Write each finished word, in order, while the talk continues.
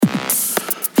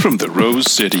From the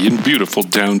Rose City in beautiful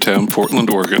downtown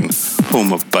Portland, Oregon,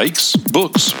 home of bikes,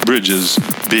 books, bridges,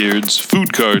 beards,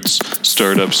 food carts,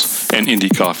 startups, and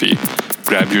indie coffee.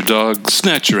 Grab your dog,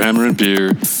 snatch your hammer and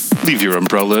beer, leave your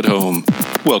umbrella at home.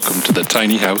 Welcome to the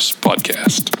Tiny House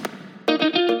Podcast.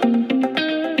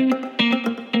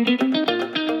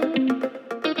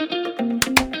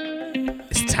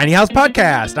 It's the Tiny House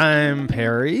Podcast. I'm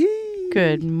Perry.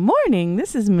 Good morning.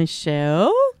 This is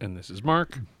Michelle. And this is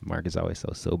Mark. Mark is always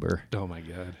so sober. Oh my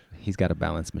God. He's got to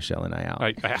balance Michelle and I out.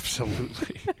 I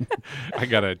absolutely. I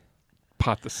got to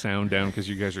pot the sound down because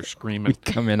you guys are screaming.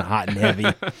 We come in hot and heavy.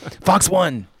 Fox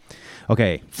 1.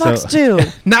 Okay. Fox 2.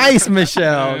 Nice,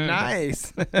 Michelle.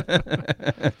 Nice.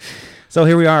 So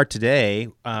here we are today.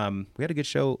 We had a good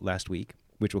show last week,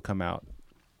 which will come out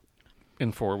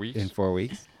in 4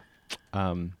 weeks.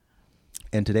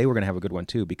 And today we're going to have a good one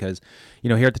too, because,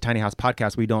 here at the Tiny House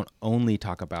Podcast, we don't only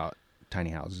talk about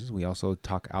tiny houses. We also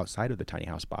talk outside of the tiny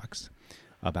house box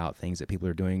about things that people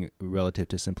are doing relative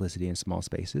to simplicity in small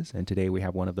spaces. And today we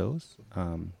have one of those,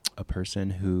 a person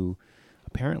who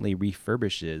apparently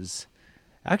refurbishes.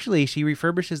 Actually, she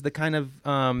refurbishes the kind of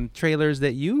trailers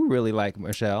that you really like,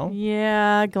 Michelle.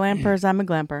 Yeah, glampers. I'm a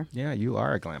glamper. Yeah, you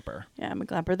are a glamper. Yeah, I'm a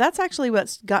glamper. That's actually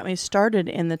what's got me started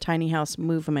in the tiny house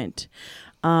movement.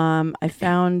 I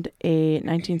found a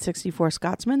 1964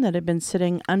 Scotsman that had been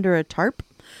sitting under a tarp.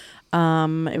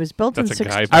 It was built That's in a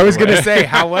guy, I was going to say,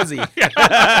 how was he?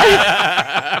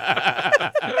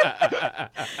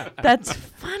 That's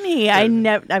funny. I've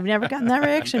never gotten that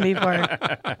reaction before.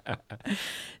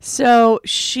 So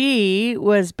she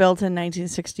was built in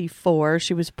 1964.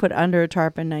 She was put under a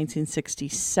tarp in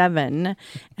 1967,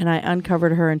 and I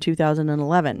uncovered her in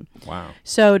 2011. Wow.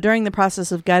 So during the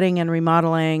process of gutting and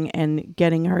remodeling and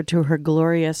getting her to her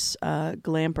glorious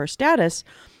glamper status,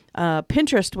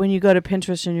 Pinterest, when you go to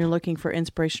Pinterest and you're looking for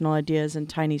inspirational ideas and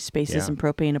tiny spaces and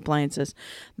propane appliances,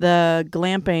 the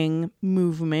glamping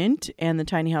movement and the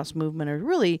tiny house movement are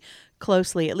really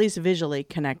closely, at least visually,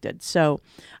 connected. So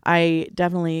I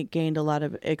definitely gained a lot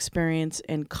of experience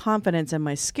and confidence in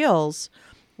my skills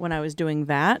when I was doing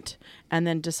that, and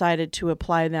then decided to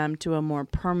apply them to a more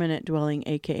permanent dwelling,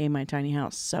 aka my tiny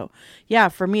house. So yeah,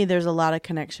 for me, there's a lot of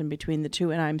connection between the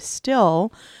two, and I'm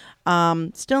still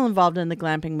involved in the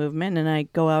glamping movement, and I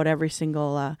go out every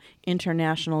single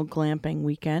international glamping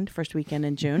weekend, first weekend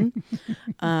in June,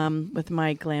 with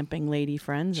my glamping lady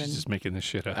friends. She's just making this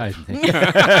shit up.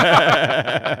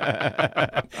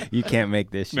 You can't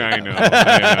make this shit I up. know.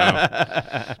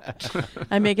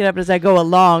 I make it up as I go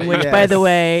along, which, by the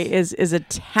way, is a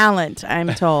talent,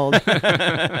 I'm told.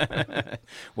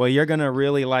 Well, you're going to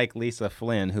really like Lisa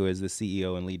Flynn, who is the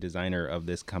CEO and lead designer of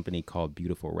this company called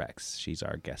Beautiful Rex. She's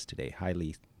our guest today. Hi,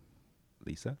 Lisa.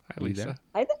 Hi, Lisa.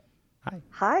 Hi. Hi.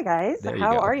 Hi, guys. There you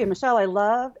How go. are you? Michelle, I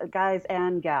love guys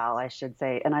and gal, I should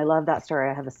say. And I love that story.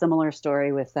 I have a similar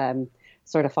story with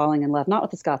sort of falling in love. Not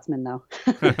with the Scotsman, though.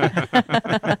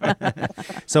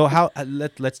 So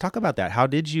let's talk about that. How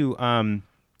did you,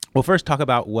 well, first talk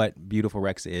about what Beautiful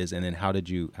Rex is, and then how'd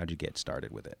you get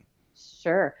started with it?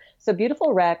 Sure. So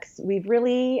Beautiful Rex, we've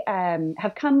really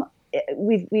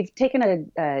we've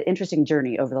taken an interesting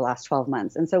journey over the last 12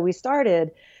 months. And so we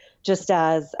started just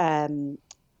as,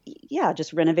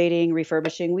 just renovating,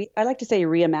 refurbishing. I like to say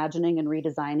reimagining and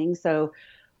redesigning. So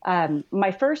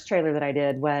my first trailer that I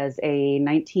did was a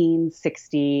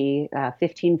 1960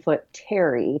 15-foot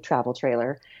Terry travel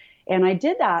trailer. And I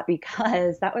did that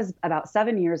because that was about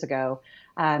 7 years ago.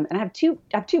 And I have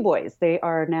two boys. They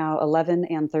are now 11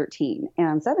 and 13.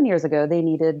 And 7 years ago, they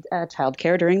needed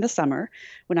childcare during the summer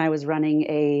when I was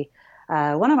running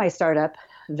one of my startup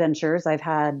ventures. I've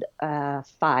had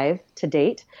 5 to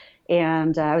date.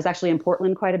 And I was actually in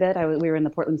Portland quite a bit. We were in the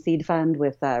Portland Seed Fund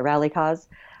with Rally Cause.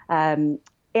 And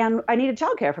I needed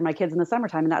childcare for my kids in the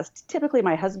summertime. And that's typically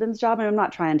my husband's job. And I'm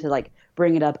not trying to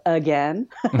bring it up again.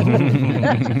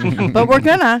 But we're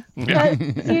gonna. But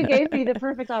you gave me the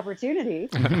perfect opportunity.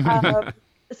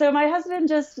 So my husband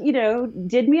just,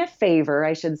 did me a favor,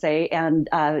 I should say, and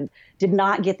did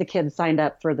not get the kids signed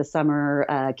up for the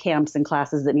summer camps and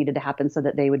classes that needed to happen so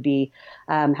that they would be,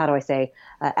 out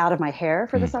of my hair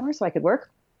for the summer so I could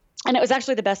work. And it was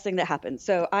actually the best thing that happened.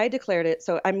 So I declared it.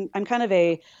 So I'm kind of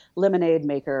a lemonade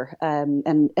maker,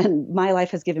 and my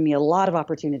life has given me a lot of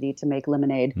opportunity to make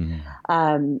lemonade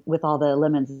with all the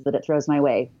lemons that it throws my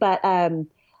way. But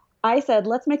I said,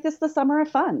 let's make this the summer of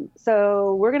fun.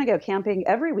 So we're going to go camping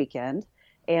every weekend,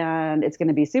 and it's going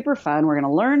to be super fun. We're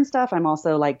going to learn stuff. I'm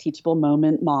also teachable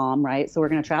moment mom, right? So we're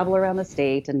going to travel around the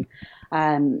state, and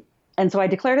And so I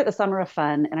declared it the summer of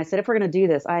fun. And I said, if we're going to do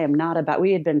this,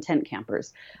 we had been tent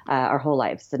campers our whole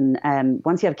lives. And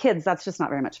once you have kids, that's just not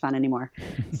very much fun anymore.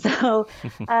 So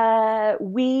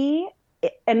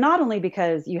and not only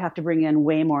because you have to bring in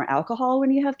way more alcohol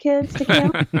when you have kids to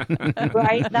camp,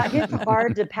 right? That gets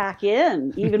hard to pack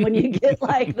in, even when you get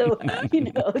like You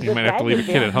might have to leave a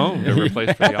kid at home to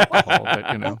replace for the alcohol,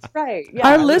 but That's right. Yeah.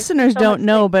 Our listeners don't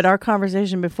know, but our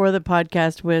conversation before the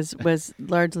podcast was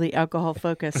largely alcohol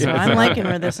focused. So I'm liking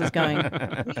where this is going.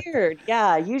 Weird.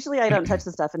 Yeah. Usually I don't touch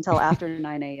the stuff until after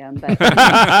 9 a.m. But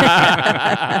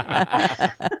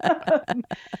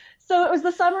so it was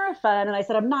the summer of fun, and I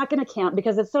said, I'm not going to camp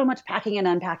because it's so much packing and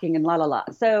unpacking and la la la.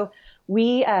 So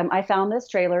I found this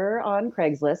trailer on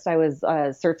Craigslist. I was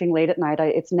surfing late at night.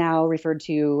 It's now referred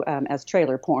to as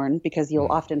trailer porn because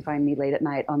you'll often find me late at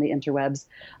night on the interwebs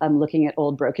looking at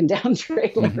old broken down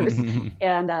trailers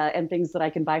and things that I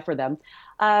can buy for them.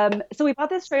 So we bought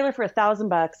this trailer for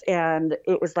 $1,000, and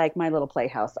it was like my little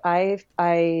playhouse.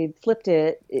 I flipped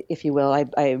it, if you will.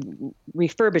 I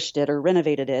refurbished it or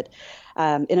renovated it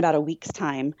in about a week's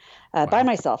time by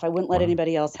myself. I wouldn't let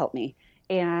anybody else help me.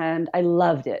 And I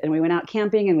loved it. And we went out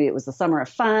camping, and it was the summer of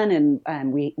fun.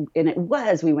 We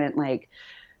went like,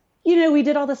 we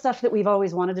did all the stuff that we've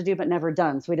always wanted to do but never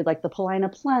done. So we did like the Paulina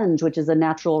Plunge, which is a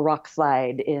natural rock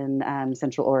slide in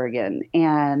Central Oregon,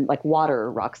 and like water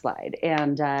rock slide.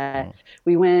 And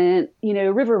we went,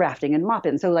 river rafting and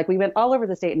mopping. So like we went all over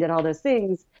the state and did all those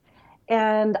things.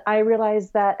 And I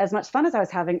realized that as much fun as I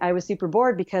was having, I was super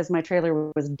bored because my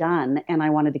trailer was done and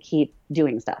I wanted to keep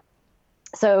doing stuff.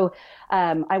 So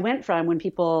I went from when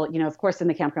people, of course, in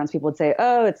the campgrounds, people would say,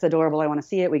 oh, it's adorable. I want to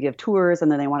see it. We give tours,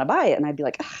 and then they want to buy it. And I'd be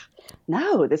like,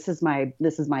 no, this is my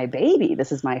baby.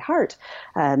 This is my heart.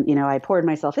 I poured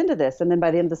myself into this. And then by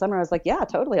the end of the summer, I was like, yeah,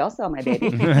 totally. I'll sell my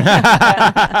baby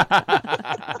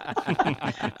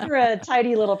for a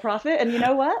tidy little profit. And you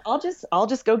know what? I'll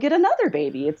just go get another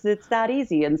baby. It's that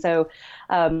easy. And so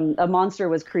a monster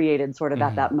was created sort of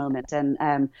at that moment.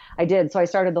 And I did. So I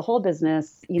started the whole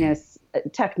business,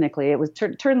 technically it was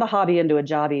turned the hobby into a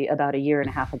jobby about 1.5 years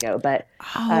ago. But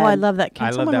I love that.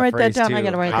 Can someone write that down? Too. I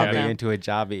got to write that down. Into a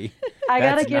jobby. I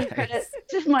got to give credit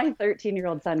to my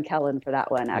 13-year-old son, Kellen, for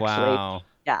that one, actually. Wow.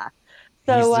 Yeah.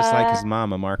 So, he's just like his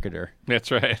mom, a marketer.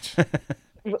 That's right.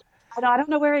 I don't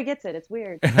know where he gets it. It's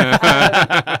weird.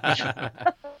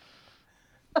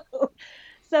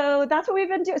 So that's what we've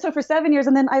been doing. So for 7 years,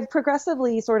 and then I've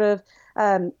progressively sort of,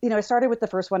 I started with the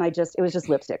first one. It was just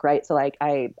lipstick, right? So like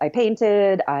I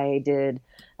painted, I did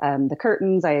the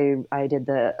curtains, I did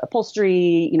the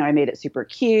upholstery, I made it super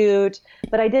cute,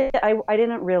 but I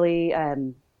didn't really,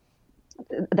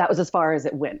 that was as far as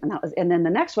it went. And then the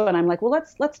next one, I'm like, well,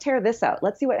 let's tear this out.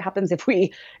 Let's see what happens if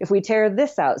we tear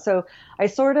this out. So I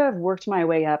sort of worked my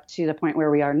way up to the point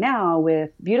where we are now with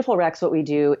Beautiful Rex. What we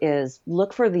do is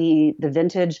look for the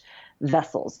vintage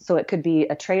vessels. So it could be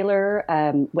a trailer.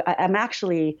 I'm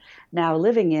actually now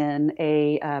living in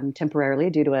a temporarily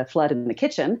due to a flood in the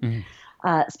kitchen. Mm-hmm.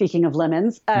 Speaking of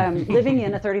lemons, living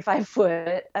in a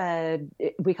 35-foot,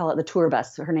 we call it the tour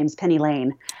bus. Her name's Penny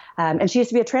Lane. And she used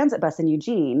to be a transit bus in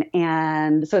Eugene.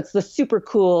 And so it's the super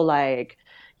cool, like,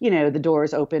 the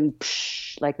doors open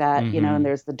like that, mm-hmm. And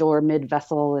there's the door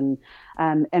mid-vessel.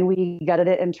 And we gutted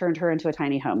it and turned her into a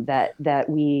tiny home that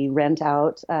we rent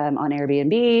out on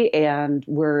Airbnb. And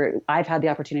I've had the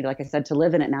opportunity, like I said, to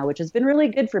live in it now, which has been really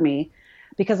good for me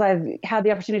because I've had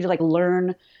the opportunity to like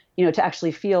learn to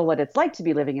actually feel what it's like to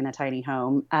be living in a tiny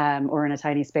home or in a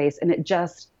tiny space. And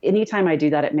anytime I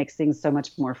do that, it makes things so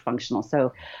much more functional.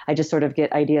 So I just sort of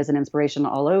get ideas and inspiration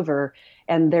all over,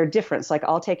 and they're different. So like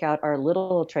I'll take out our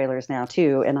little trailers now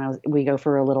too, and we go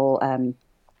for a little, a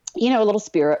little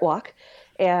spirit walk.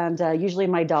 And usually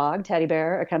my dog, Teddy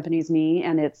Bear, accompanies me,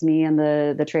 and it's me and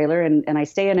the trailer. And I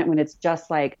stay in it when it's just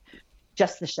the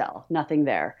shell, nothing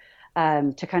there.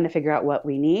 To kind of figure out what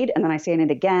we need. And then I stay in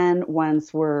it again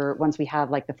once we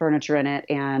have like the furniture in it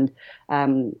and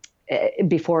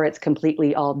before it's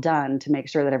completely all done to make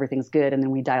sure that everything's good. And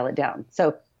then we dial it down.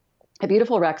 So at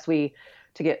Beautiful Rex,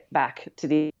 to get back to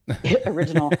the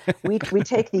original, we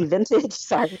take the vintage,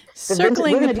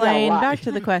 circling the plane, back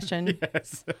to the question.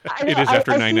 Yes. It is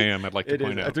after 9 a.m., I'd like to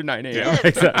point out. After 9 a.m. Yeah.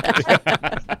 Exactly.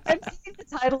 I'm seeing the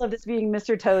title of this being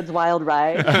Mr. Toad's Wild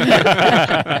Ride.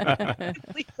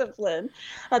 Lisa Flynn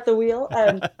at the wheel.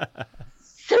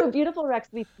 So Beautiful Rex,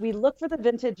 we look for the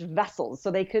vintage vessels.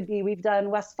 So they could be, we've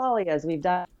done Westphalias, we've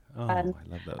done I love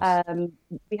those.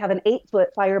 We have an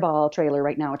 8-foot Fireball trailer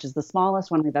right now, which is the smallest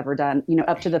one we've ever done,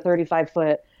 up to the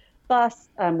 35-foot bus.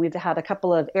 We've had a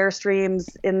couple of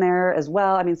Airstreams in there as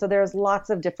well. I mean, so there's lots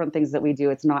of different things that we do.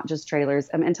 It's not just trailers.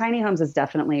 And tiny homes is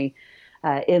definitely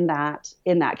in that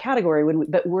category.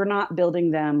 But we're not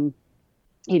building them,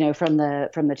 from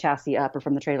the chassis up or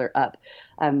from the trailer up.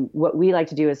 What we like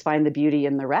to do is find the beauty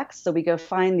in the wrecks. So we go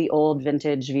find the old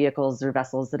vintage vehicles or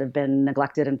vessels that have been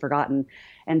neglected and forgotten.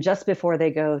 And just before they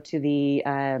go to the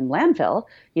landfill,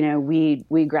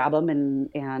 we grab them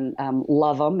and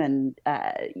love them. And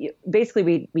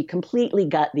basically we completely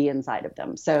gut the inside of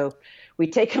them. So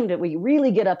we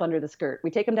really get up under the skirt. We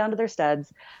take them down to their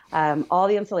studs. All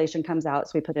the insulation comes out.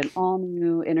 So we put in all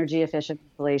new energy efficient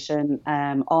insulation,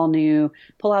 all new,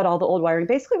 pull out all the old wiring.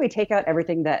 Basically, we take out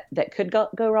everything that could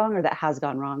go wrong or that has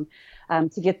gone wrong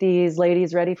to get these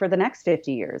ladies ready for the next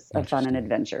 50 years of fun and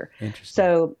adventure.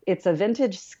 So it's a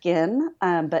vintage skin,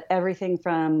 but everything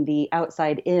from the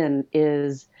outside in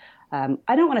is, I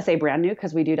don't want to say brand new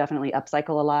because we do definitely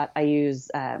upcycle a lot. I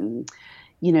use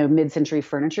mid-century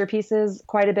furniture pieces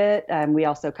quite a bit. We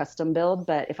also custom build,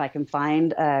 but if I can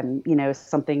find,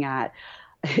 something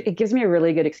it gives me a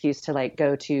really good excuse to like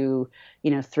go to,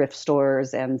 thrift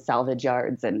stores and salvage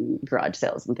yards and garage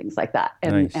sales and things like that,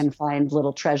 and find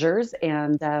little treasures.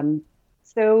 And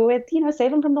so it,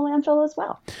 save them from the landfill as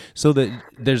well. So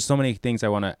there's so many things I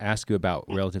want to ask you about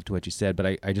relative to what you said, but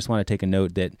I just want to take a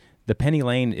note that the Penny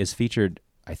Lane is featured.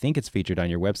 I think it's featured on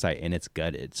your website and it's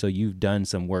gutted. So you've done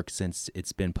some work since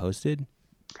it's been posted?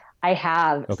 I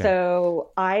have. Okay.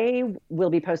 So I will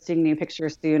be posting new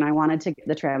pictures soon. I wanted to get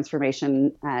the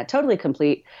transformation totally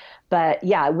complete. But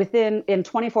yeah, in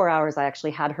 24 hours, I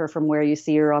actually had her from where you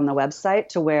see her on the website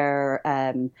to where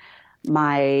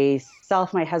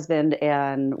myself, my husband,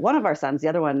 and one of our sons, the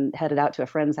other one headed out to a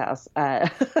friend's house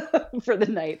for the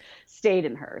night, stayed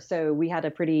in her. So we had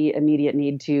a pretty immediate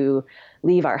need to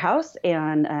leave our house,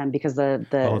 and because the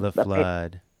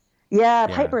flood.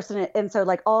 Pipe burst in it. And so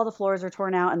like all the floors are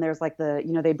torn out, and there's like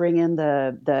they bring in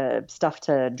the stuff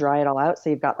to dry it all out.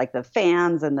 So you've got like the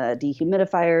fans and the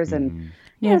dehumidifiers and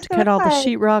you have to cut all the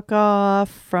sheetrock off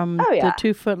from the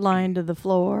 2-foot line to the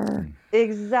floor.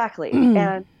 Exactly.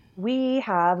 And we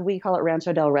call it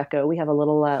Rancho del Reco. We have a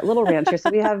little rancher.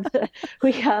 So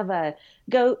we have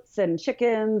goats and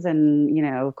chickens and,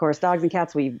 of course, dogs and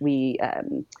cats. We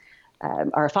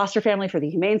are a foster family for the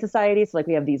Humane Society. So like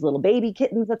we have these little baby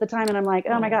kittens at the time. And I'm like,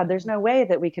 oh my God, there's no way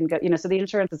that we can go, so the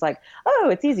insurance is like, oh,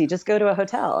 it's easy. Just go to a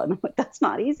hotel. And I'm like, that's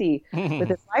not easy with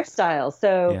this lifestyle.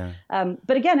 So,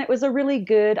 but again, I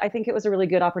think it was a really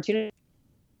good opportunity.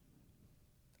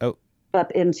 Up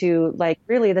into like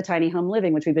really the tiny home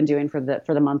living, which we've been doing for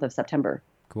the month of September.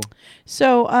 Cool.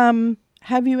 So,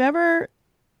 have you ever,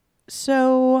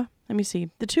 let me see.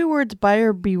 The two words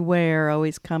buyer beware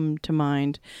always come to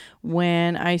mind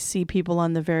when I see people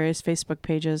on the various Facebook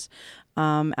pages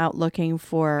out looking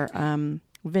for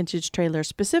vintage trailers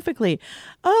specifically.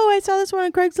 Oh, I saw this one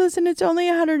on Craigslist and it's only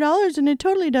 $100 and it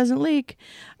totally doesn't leak.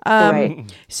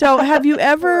 Right. So have you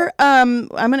ever, I'm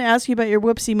going to ask you about your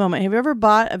whoopsie moment. Have you ever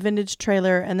bought a vintage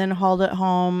trailer and then hauled it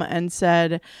home and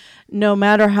said, no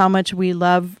matter how much we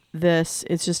love this,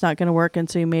 it's just not going to work, and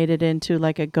so you made it into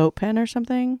like a goat pen or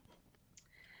something?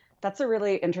 That's a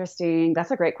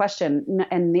great question.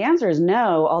 And the answer is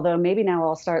no, although maybe now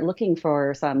I'll start looking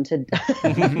for some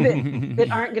that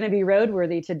aren't going to be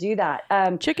roadworthy to do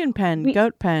that. Chicken pen,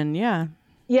 goat pen, yeah.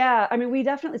 Yeah, I mean, we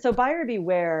definitely, so buyer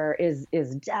beware is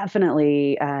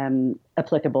definitely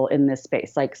applicable in this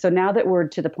space. Like, so now that we're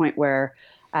to the point where,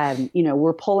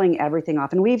 we're pulling everything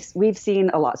off, and we've seen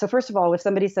a lot. So first of all, if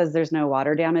somebody says there's no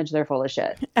water damage, they're full of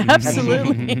shit.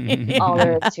 Absolutely. All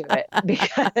there is to it,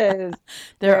 because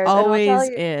there always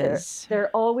is. There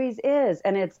always is,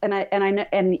 and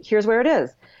here's where it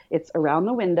is. It's around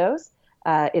the windows.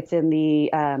 It's in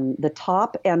the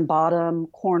top and bottom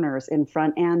corners in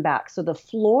front and back. So the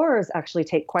floors actually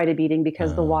take quite a beating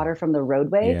because the water from the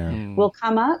roadway will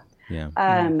come up.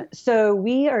 Yeah. So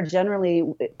we are generally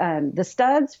the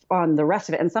studs on the rest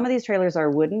of it, and some of these trailers are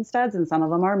wooden studs and some of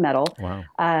them are metal. Wow.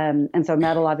 And so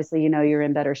metal, obviously, you're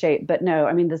in better shape. But no,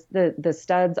 I mean the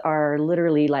studs are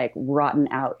literally like rotten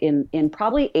out. In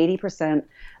probably 80%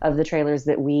 of the trailers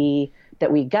that we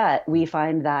gut, we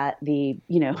find that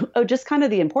just kind of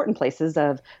the important places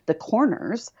of the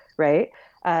corners, right,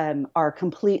 are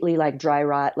completely like dry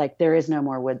rot, like there is no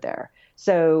more wood there.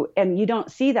 So, and you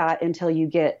don't see that until you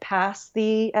get past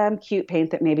the cute paint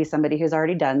that maybe somebody has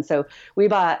already done. So we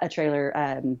bought a trailer,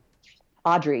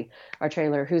 Audrey, our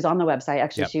trailer, who's on the website.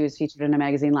 Actually, She was featured in a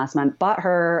magazine last month. Bought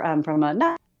her from a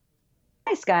nice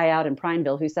nice guy out in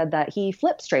Prineville who said that he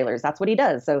flips trailers. That's what he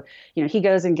does. So, he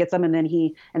goes and gets them and then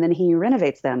he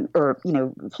renovates them or,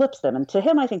 flips them. And to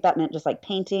him, I think that meant just like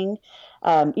painting.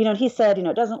 And he said,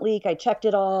 it doesn't leak. I checked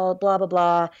it all, blah, blah,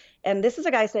 blah. And this is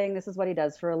a guy saying this is what he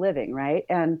does for a living, right?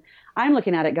 And I'm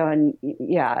looking at it going,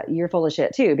 yeah, you're full of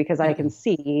shit too, because I can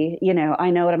see, I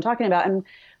know what I'm talking about. And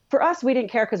for us, we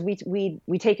didn't care because we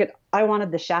take it. I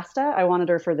wanted the Shasta. I wanted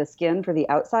her for the skin, for the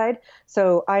outside.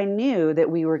 So I knew that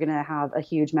we were going to have a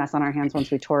huge mess on our hands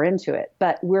once we tore into it,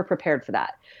 but we're prepared for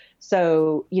that.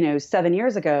 So, 7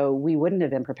 years ago, we wouldn't have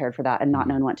been prepared for that and not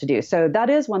known what to do. So that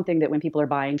is one thing that when people are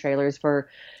buying trailers for,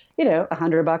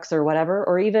 $100 or whatever,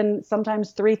 or even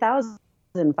sometimes $3,000,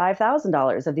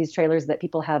 $5,000 of these trailers that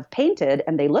people have painted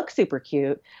and they look super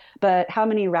cute, but how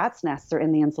many rat's nests are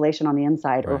in the insulation on the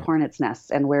inside or hornet's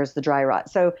nests, and where's the dry rot?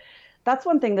 So that's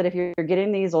one thing that if you're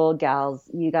getting these old gals,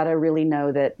 you got to really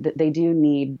know that they do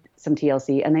need some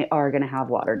TLC and they are going to have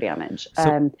water damage. So,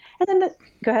 and then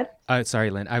go ahead. Sorry,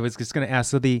 Lynn. I was just going to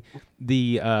ask. So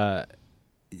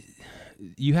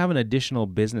you have an additional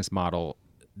business model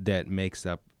that makes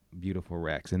up Beautiful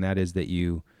Rex, and that is that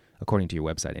you, according to your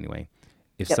website anyway,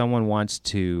 if someone wants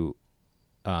to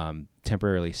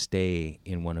temporarily stay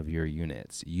in one of your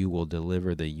units, you will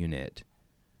deliver the unit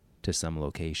to some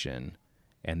location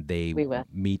and they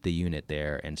meet the unit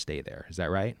there and stay there. Is that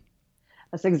right?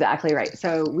 That's exactly right.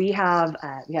 So we have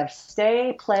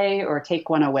stay, play, or take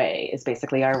one away is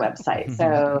basically our website.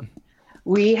 So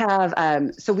we have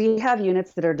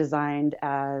units that are designed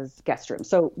as guest rooms.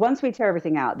 So once we tear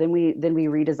everything out, then we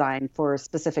redesign for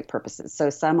specific purposes. So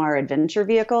some are adventure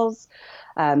vehicles.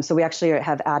 So we actually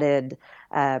have added,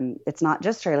 it's not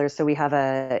just trailers. So we have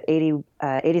a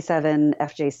 87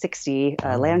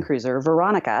 FJ60 Land Cruiser.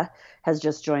 Veronica has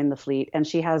just joined the fleet, and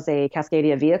she has a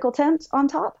Cascadia vehicle tent on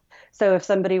top. So if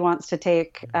somebody wants to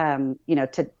take, to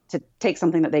take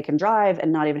something that they can drive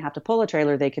and not even have to pull a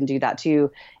trailer, they can do that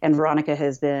too. And Veronica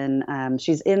has been,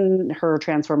 she's in her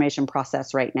transformation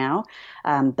process right now.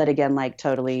 But again, like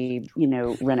totally,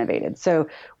 renovated. So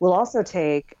we'll also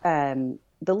take,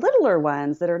 the littler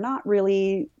ones that are not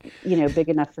really, big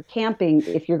enough for camping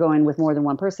if you're going with more than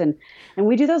one person. And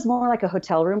we do those more like a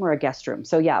hotel room or a guest room.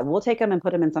 So yeah, we'll take them and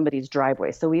put them in somebody's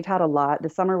driveway. So we've had a lot. The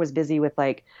summer was busy with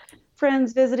like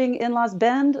friends visiting in-laws.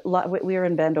 Bend. We were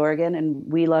in Bend, Oregon, and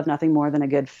we love nothing more than a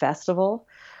good festival.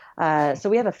 So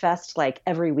we have a fest like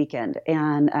every weekend,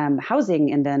 and housing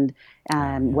in Bend,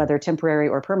 whether temporary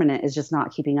or permanent, is just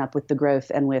not keeping up with the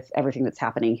growth and with everything that's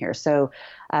happening here. So,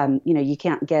 you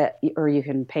can't get, or you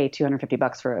can pay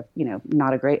 $250 for a,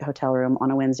 not a great hotel room on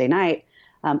a Wednesday night.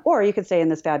 Or you could stay in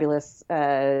this fabulous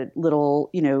little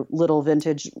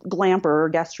vintage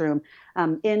glamper guest room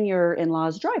in your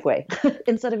in-laws' driveway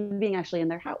instead of being actually in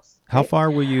their house. How right?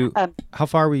 far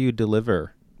will you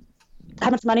deliver? How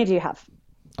much money do you have?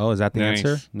 Oh, is that the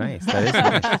answer? Nice. That is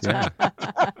nice.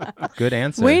 Yeah. Good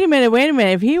answer. Wait a minute.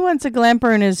 If he wants a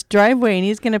glamper in his driveway and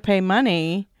he's going to pay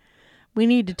money, we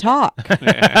need to talk.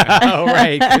 Oh,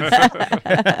 right.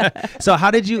 So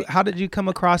how did you come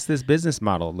across this business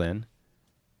model, Lynn?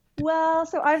 Well,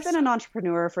 so I've been an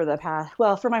entrepreneur for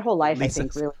my whole life, Lisa. I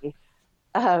think, really.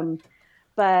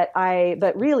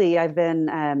 But really, I've been,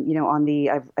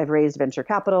 I've raised venture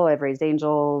capital, I've raised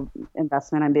angel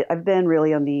investment. I've been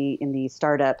really in the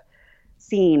startup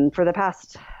scene for the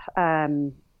past,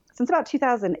 since about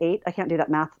 2008. I can't do that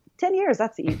math. 10 years.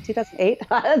 That's 2008.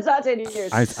 It's not 10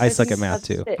 years. I suck at math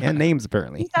too. And names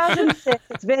apparently. 2006.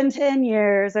 It's been 10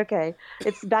 years. Okay.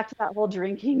 It's back to that whole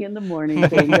drinking in the morning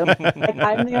thing. Like,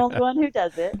 I'm the only one who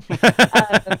does it.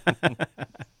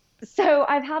 So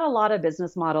I've had a lot of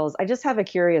business models. I just have a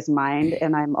curious mind,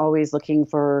 and I'm always looking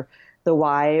for the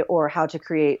why, or how to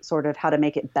create how to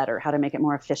make it better, how to make it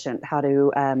more efficient, how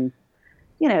to,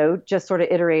 just sort of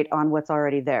iterate on what's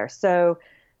already there. So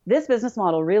this business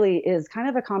model really is kind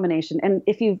of a combination. And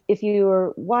if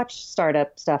you watch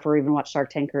startup stuff or even watch Shark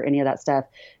Tank or any of that stuff,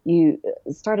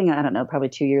 starting, I don't know, probably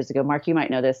 2 years ago, Mark, you might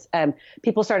know this.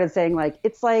 People started saying like,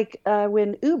 it's like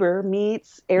when Uber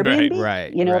meets Airbnb,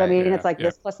 right, you know what I mean? Yeah, It's like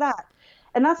this plus that.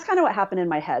 And that's kind of what happened in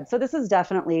my head. So this is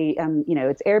definitely,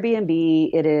 it's Airbnb.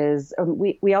 It is,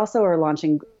 we also are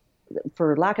launching,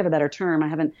 for lack of a better term,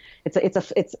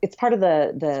 it's part of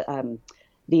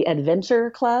the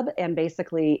Adventure Club, and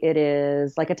basically it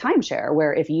is like a timeshare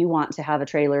where if you want to have a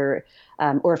trailer,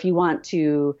 or if you want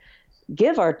to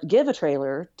give a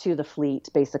trailer to the fleet,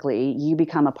 basically you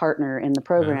become a partner in the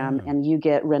program, and you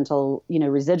get rental,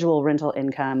 residual rental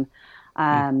income,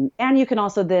 and you can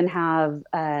also then have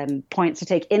points to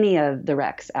take any of the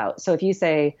wrecks out. So if you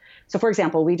say, for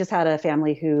example, we just had a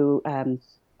family who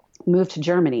moved to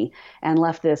Germany and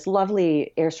left this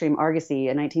lovely Airstream Argosy,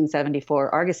 a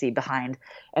 1974 Argosy behind,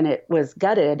 and it was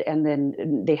gutted. And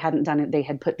then they hadn't done it. They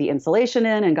had put the insulation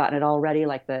in and gotten it all ready,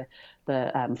 like the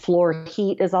floor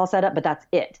heat is all set up, but that's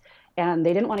it. And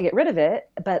they didn't want to get rid of it,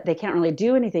 but they can't really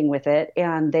do anything with it.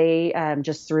 And they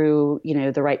just through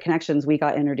the right connections, we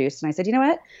got introduced. And I said, you know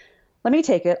what? Let me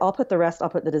take it. I'll put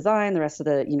the design, the rest of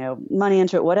the money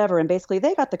into it, whatever. And basically,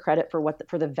 they got the credit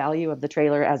for the value of the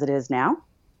trailer as it is now.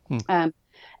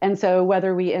 And so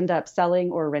whether we end up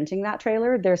selling or renting that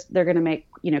trailer, they're going to make,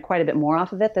 quite a bit more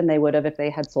off of it than they would have if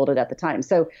they had sold it at the time.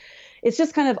 So it's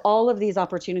just kind of all of these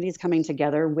opportunities coming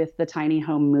together with the tiny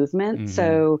home movement. Mm-hmm.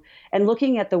 So, and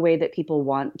looking at the way that people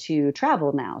want to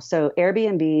travel now. So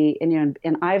Airbnb,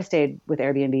 and I've stayed with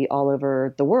Airbnb all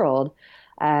over the world.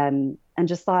 And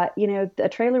just thought, a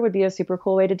trailer would be a super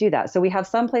cool way to do that. So we have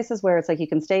some places where it's like you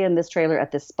can stay in this trailer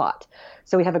at this spot.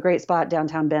 So we have a great spot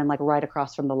downtown Bend, like right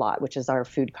across from the lot, which is our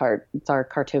food cart. It's our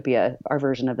Cartopia, our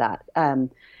version of that.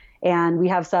 And we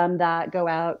have some that go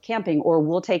out camping, or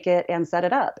we'll take it and set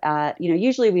it up at,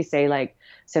 usually we say like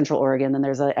Central Oregon, then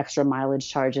there's an extra mileage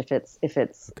charge if it's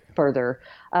okay. Further.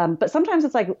 But sometimes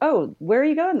it's like, oh, where are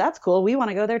you going? That's cool. We want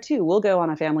to go there too. We'll go on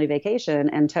a family vacation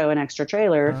and tow an extra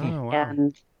trailer. Oh, wow.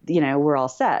 And we're all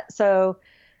set. So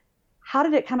how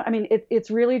did it come? I mean,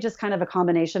 it's really just kind of a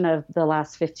combination of the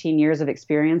last 15 years of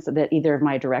experience, that either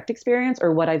my direct experience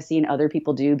or what I've seen other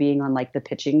people do, being on like the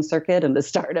pitching circuit and the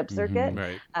startup circuit,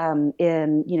 right.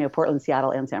 In Portland,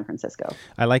 Seattle, and San Francisco.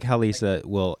 I like how Lisa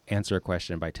will answer a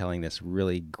question by telling this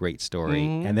really great story,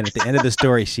 and then at the end of the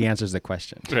story, she answers the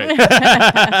question. Right.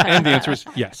 And the answer is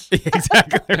yes.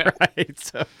 Exactly right.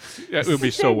 So it would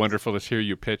be so wonderful to hear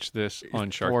you pitch this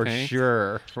on Shark Tank.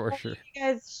 For sure.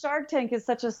 Guys, Shark Tank is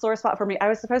such a sore spot for me. I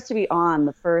was supposed to be on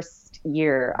the first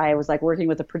year. I was like working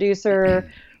with a producer,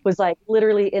 was like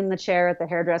literally in the chair at the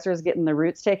hairdresser's getting the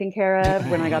roots taken care of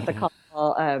when I got the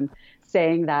call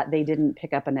saying that they didn't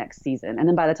pick up a next season. And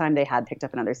then by the time they had picked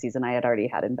up another season, I had already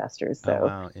had investors. So, oh,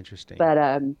 wow, interesting.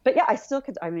 But yeah, I still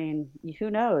could. I mean, who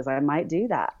knows? I might do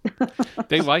that.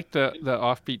 They like the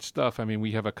offbeat stuff. I mean,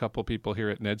 we have a couple people here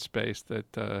at NedSpace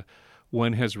that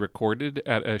one has recorded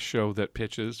at a show that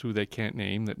pitches, who they can't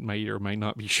name, that might or might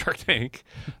not be Shark Tank.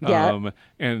 Yeah.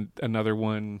 And another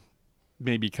one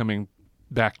may be coming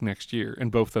back next year. And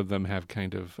both of them have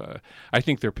kind of, I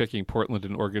think they're picking Portland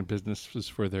and Oregon businesses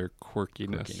for their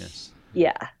quirkiness.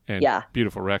 Yeah. And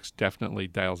Beautiful Rex definitely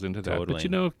dials into that. Totally.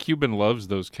 But Cuban loves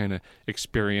those kind of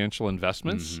experiential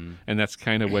investments, and that's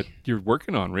kind of what you're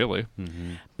working on, really.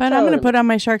 Mm-hmm. But I'm going to put on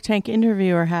my Shark Tank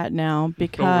interviewer hat now,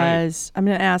 because I'm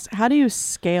going to ask, how do you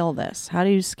scale this? How do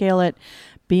you scale it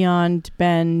beyond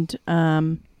Bend?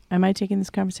 Am I taking this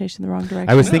conversation the wrong direction?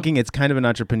 I was thinking it's kind of an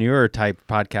entrepreneur type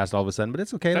podcast all of a sudden, but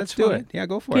it's okay. Let's do it. Yeah,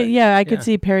 go for it. Yeah, I could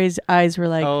see Perry's eyes were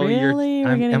like, really?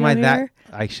 Am I that?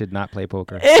 I should not play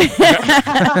poker.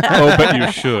 Oh, but you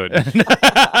should.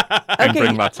 And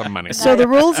bring lots of money. So the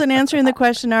rules in answering the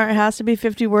question are, it has to be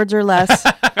 50 words or less,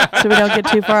 so we don't get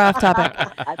too far off topic.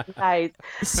 Nice.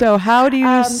 So how do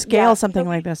you scale something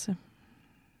like this?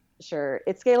 Sure.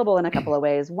 It's scalable in a couple of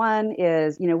ways. One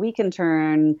is, we can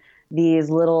turn the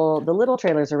little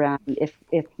trailers around. If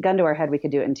gun to our head, we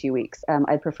could do it in 2 weeks.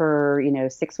 I'd prefer,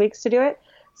 6 weeks to do it.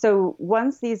 So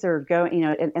once these are going,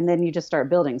 and then you just start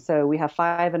building. So we have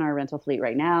 5 in our rental fleet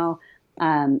right now.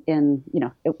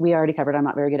 We already covered, I'm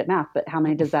not very good at math, but how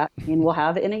many does that mean we'll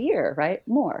have in a year, right?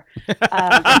 More.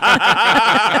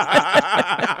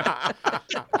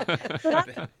 So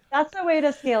that's a way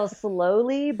to scale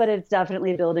slowly, but it's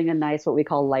definitely building a nice, what we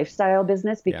call lifestyle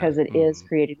business, because it is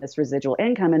creating this residual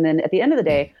income. And then at the end of the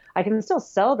day, I can still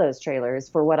sell those trailers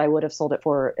for what I would have sold it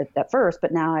for at first,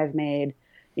 but now I've made,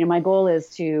 my goal is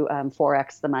to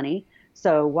 4x the money.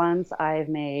 So once I've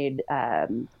made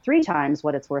 3 times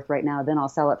what it's worth right now, then I'll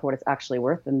sell it for what it's actually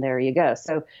worth, and there you go.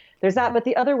 So there's that. But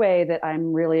the other way that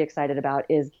I'm really excited about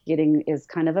is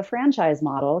kind of a franchise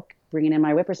model, bringing in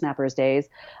my whippersnappers days,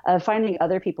 of finding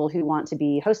other people who want to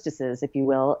be hostesses, if you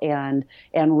will, and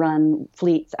run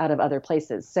fleets out of other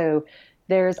places. So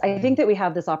I think that we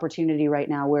have this opportunity right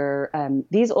now where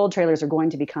these old trailers are going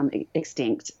to become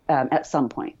extinct at some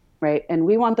point, right? And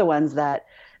we want the ones that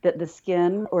the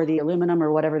skin or the aluminum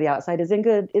or whatever the outside is in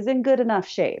good enough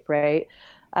shape, right?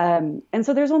 And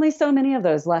so there's only so many of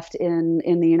those left in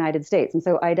the United States. And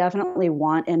so I definitely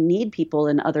want and need people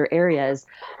in other areas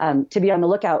to be on the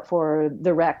lookout for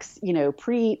the wrecks,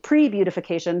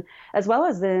 pre-beautification, as well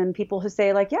as then people who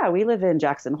say like, yeah, we live in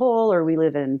Jackson Hole, or we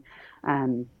live in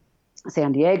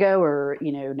San Diego, or,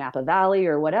 Napa Valley,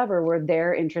 or whatever, where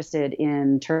they're interested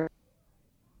in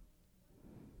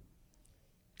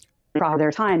draw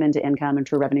their time into income and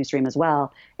to a revenue stream as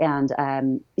well. And,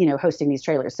 hosting these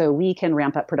trailers. So we can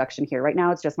ramp up production here. Right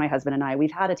now, it's just my husband and I.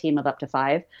 We've had a team of up to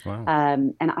 5. Wow.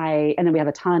 And then we have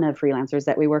a ton of freelancers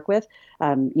that we work with,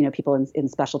 people in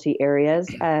specialty areas.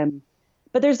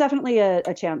 But there's definitely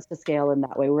a chance to scale in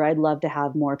that way, where I'd love to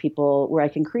have more people where I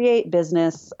can create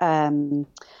business.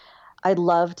 I'd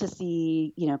love to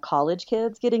see, college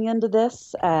kids getting into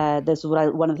this. This is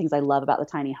one of the things I love about the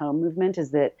tiny home movement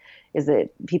is that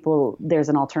people, there's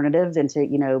an alternative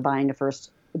into, buying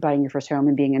your first home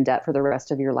and being in debt for the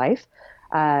rest of your life.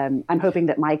 I'm hoping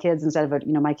that my kids, instead of,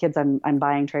 my kids, I'm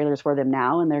buying trailers for them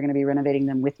now, and they're going to be renovating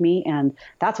them with me. And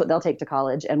that's what they'll take to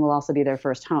college and will also be their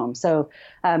first home. So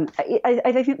I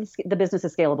think the business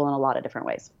is scalable in a lot of different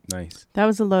ways. Nice. That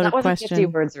was a loaded that wasn't question. 50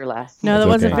 words or less. No, that That's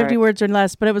wasn't okay. 50 words or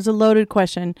less, but it was a loaded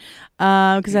question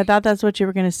because I thought that's what you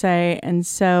were going to say. And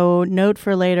so note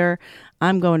for later,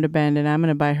 I'm going to Bend and I'm going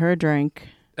to buy her a drink.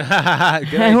 Good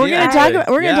And we're going to idea. talk.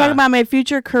 We're going to talk about my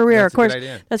future career. That's Of course, a good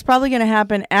idea. that's probably going to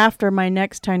happen after my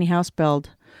next tiny house build.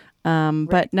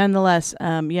 But nonetheless,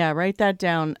 write that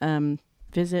down.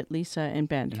 Visit Lisa in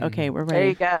Bend. Okay, we're There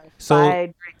you ready. go. So- Buy a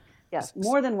drink. Yes,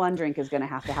 more than one drink is going to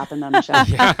have to happen, though, Michelle.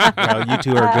 Well, you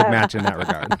two are a good match in that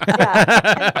regard.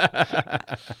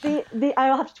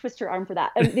 I'll have to twist your arm for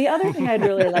that. And the other thing I'd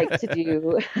really like to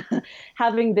do,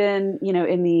 having been,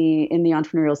 in the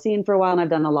entrepreneurial scene for a while, and I've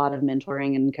done a lot of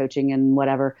mentoring and coaching and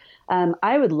whatever,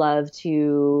 I would love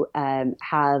to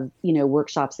have,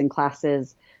 workshops and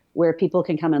classes where people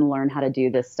can come and learn how to do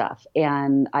this stuff.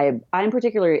 And I'm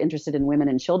particularly interested in women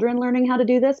and children learning how to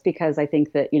do this because I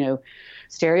think that,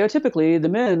 stereotypically the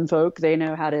men folk, they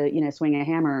know how to, swing a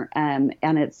hammer. And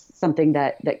it's something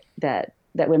that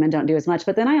women don't do as much.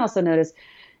 But then I also notice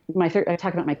I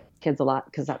talk about my kids a lot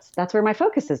because that's where my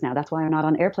focus is now. That's why I'm not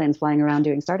on airplanes flying around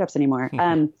doing startups anymore.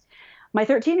 My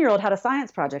 13-year-old had a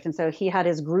science project, and so he had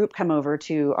his group come over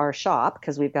to our shop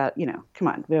because we've got, we have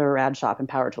a rad shop and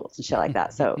power tools and shit like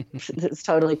that. So it's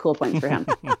totally cool points for him.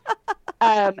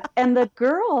 And the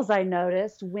girls, I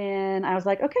noticed when I was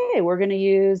like, okay, we're going to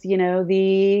use,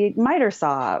 the miter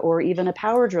saw or even a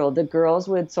power drill, the girls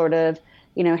would sort of,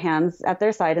 hands at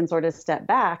their side and sort of step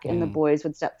back and the boys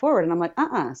would step forward. And I'm like,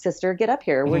 sister, get up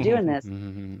here. We're doing this.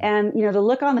 And, the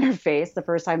look on their face the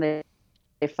first time they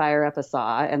fire up a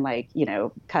saw and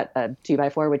cut a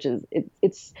 2x4, which is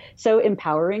it's so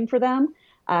empowering for them.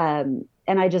 And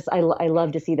I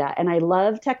love to see that. And I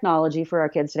love technology for our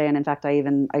kids today. And in fact, I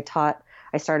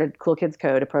started Cool Kids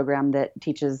Code, a program that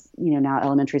teaches, now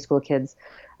elementary school kids,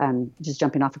 just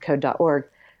jumping off of code.org.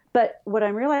 But what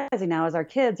I'm realizing now is our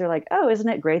kids are like, oh, isn't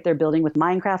it great? They're building with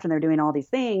Minecraft and they're doing all these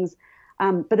things.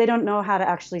 But they don't know how to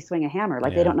actually swing a hammer.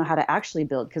 They don't know how to actually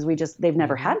build because they've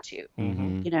never had to.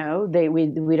 They've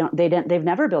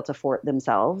never built a fort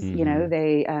themselves.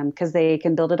 Because they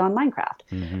can build it on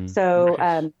Minecraft.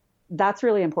 So that's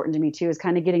really important to me too. Is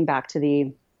kind of getting back to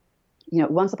the,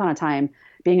 once upon a time,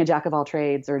 being a jack of all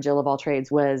trades or a Jill of all trades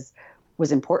was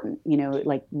important.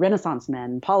 Like Renaissance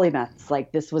men,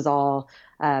 polymaths. This was all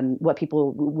what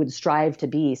people would strive to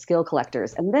be, skill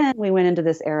collectors. And then we went into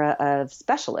this era of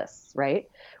specialists, right?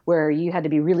 Where you had to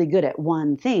be really good at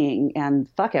one thing and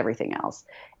fuck everything else.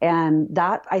 And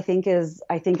that I think is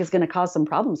going to cause some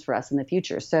problems for us in the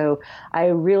future. So I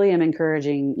really am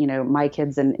encouraging, my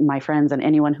kids and my friends and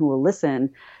anyone who will listen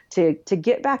to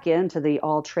get back into the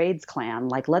all trades clan.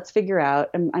 Let's figure out,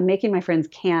 I'm making my friends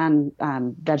can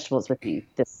vegetables with me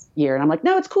this year. And I'm like,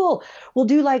 no, it's cool. We'll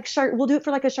do we'll do it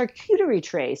for a charcuterie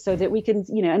tray so that we can,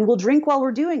 and we'll drink while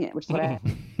we're doing it, which is what I have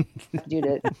to do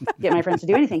to get my friends to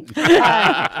do anything.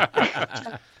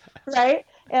 Right.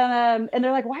 And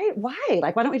they're like, why?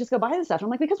 Why don't we just go buy this stuff? And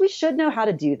I'm like, because we should know how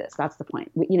to do this. That's the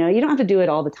point. You don't have to do it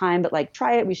all the time, but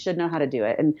try it. We should know how to do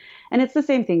it. And it's the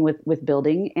same thing with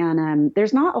building. And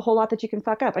there's not a whole lot that you can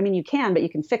fuck up. I mean, you can, but you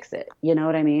can fix it. You know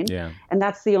what I mean? Yeah. And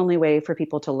that's the only way for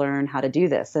people to learn how to do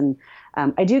this. And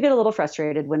I do get a little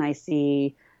frustrated when I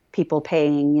see people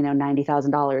paying,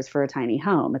 $90,000 for a tiny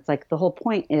home. It's the whole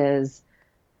point is,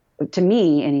 to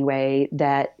me anyway,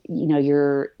 that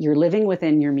you're living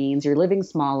within your means, you're living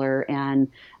smaller, and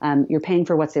you're paying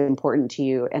for what's important to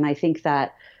you. And I think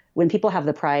that when people have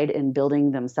the pride in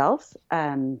building themselves,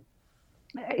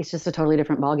 it's just a totally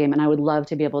different ballgame. And I would love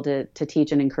to be able to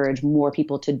teach and encourage more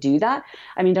people to do that.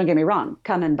 I mean, don't get me wrong,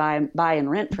 come and buy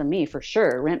and rent from me for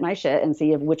sure. Rent my shit and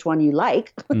see which one you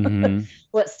like,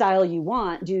 what style you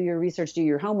want, do your research, do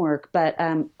your homework. But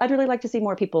I'd really like to see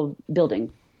more people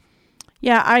building.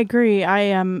 Yeah, I agree. I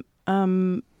am.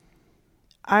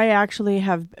 I actually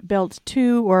have built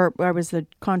two, or I was the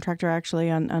contractor actually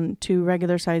on two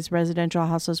regular sized residential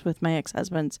houses with my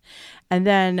ex-husbands. And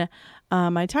then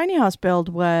my tiny house build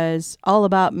was all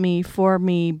about me, for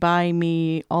me, by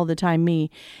me, all the time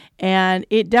me. And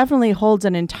it definitely holds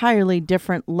an entirely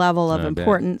different level of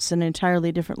importance, an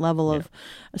entirely different level of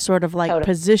sort of like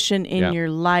position in your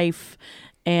life.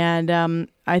 And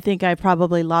I think I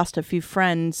probably lost a few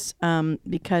friends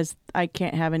because I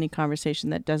can't have any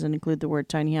conversation that doesn't include the word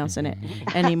tiny house in it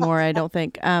anymore, I don't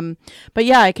think. But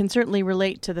yeah, I can certainly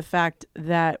relate to the fact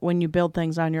that when you build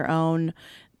things on your own,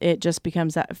 it just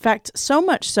becomes that effect. So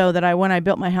much so that when I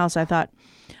built my house, I thought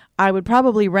I would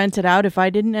probably rent it out. If I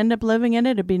didn't end up living in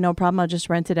it, it'd be no problem. I'll just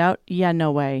rent it out. Yeah,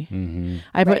 no way.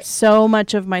 I put so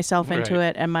much of myself into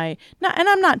it, and and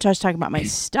I'm not just talking about my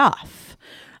stuff.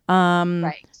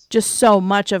 Just so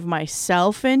much of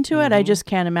myself into it. I just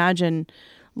can't imagine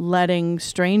letting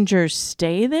strangers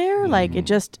stay there. Like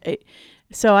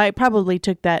so I probably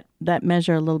took that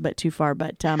measure a little bit too far,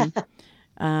 but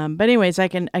anyways, I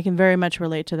can very much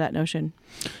relate to that notion.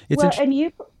 And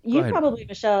you probably,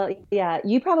 Michelle,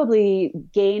 you probably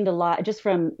gained a lot just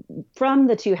from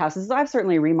the two houses. I've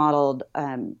certainly remodeled,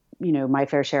 my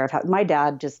fair share of my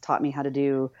dad just taught me how to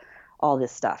do all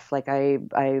this stuff. Like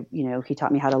he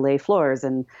taught me how to lay floors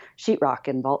and sheetrock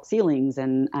and vault ceilings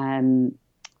and,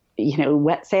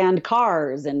 wet sand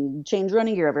cars and change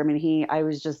running gear over. I mean, I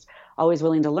was just always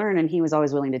willing to learn, and he was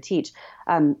always willing to teach.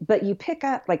 But you pick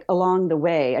up like along the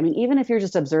way. I mean, even if you're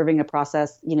just observing a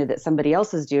process, that somebody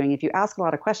else is doing, if you ask a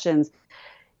lot of questions,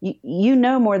 you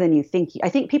know more than you think. I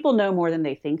think people know more than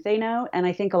they think they know. And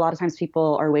I think a lot of times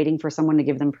people are waiting for someone to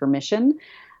give them permission,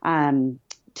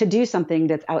 to do something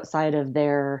that's outside of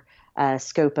their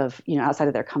scope of, outside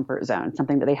of their comfort zone,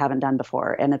 something that they haven't done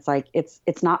before. And it's like,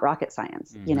 it's not rocket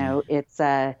science, it's,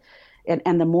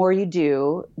 and the more you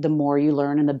do, the more you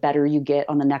learn and the better you get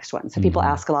on the next one. So people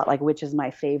ask a lot, like, which is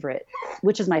my favorite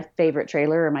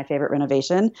trailer or my favorite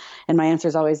renovation? And my answer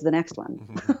is always the next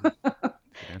one,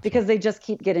 because they just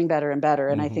keep getting better and better.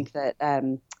 And I think that,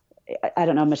 I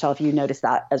don't know, Michelle, if you noticed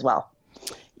that as well.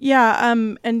 Yeah.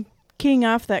 And keying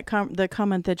off that the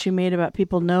comment that you made about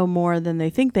people know more than they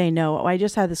think they know. I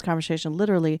just had this conversation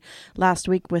literally last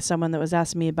week with someone that was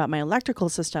asking me about my electrical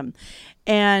system.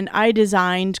 And I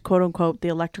designed, quote unquote, the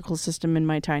electrical system in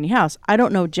my tiny house. I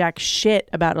don't know jack shit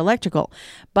about electrical,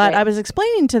 but I was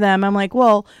explaining to them, I'm like,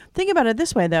 well, think about it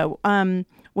this way though.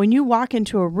 When you walk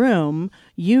into a room,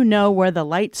 you know where the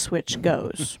light switch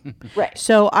goes. Right.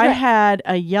 So I had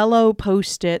a yellow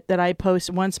Post-it that I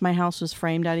posted once my house was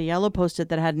framed. I had a yellow Post-it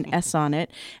that had an S on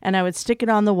it, and I would stick it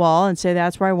on the wall and say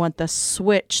that's where I want the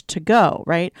switch to go,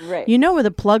 right? Right. You know where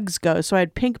the plugs go. So I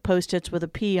had pink Post-its with a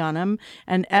P on them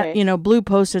and blue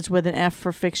Post-its with an F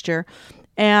for fixture.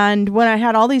 And when I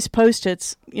had all these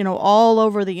Post-its, all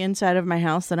over the inside of my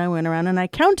house, then I went around and I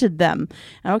counted them.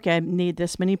 Okay, I need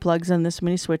this many plugs and this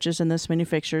many switches and this many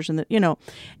fixtures and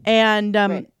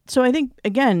so I think,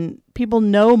 again, people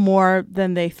know more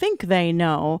than they think they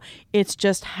know. It's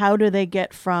just how do they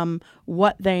get from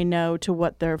what they know to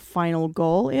what their final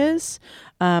goal is.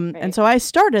 And so I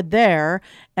started there,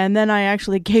 and then I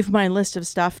actually gave my list of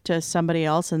stuff to somebody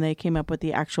else, and they came up with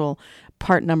the actual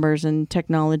part numbers and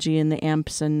technology and the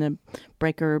amps and the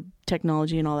breaker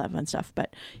technology and all that fun stuff.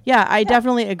 But yeah, I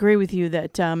definitely agree with you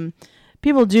that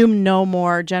people do know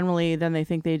more generally than they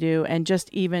think they do, and just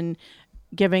even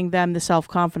giving them the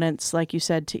self-confidence, like you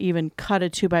said, to even cut a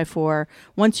 2x4.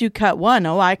 Once you cut one,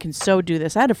 I can so do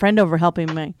this. I had a friend over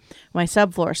helping my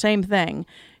subfloor, same thing.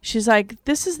 She's like,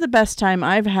 this is the best time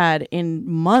I've had in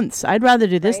months. I'd rather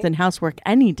do this than housework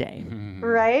any day.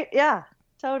 Right? Yeah,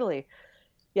 totally.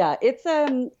 Yeah, it's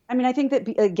I think that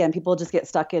again, people just get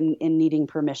stuck in needing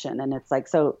permission, and it's like,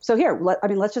 so here,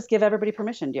 let's just give everybody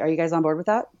permission. Are you guys on board with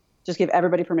that? Just give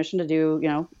everybody permission to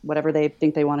do, whatever they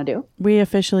think they want to do. We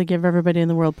officially give everybody in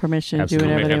the world permission to do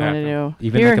whatever they want to do.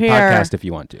 Even like a podcast if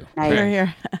you want to.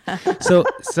 Here. So,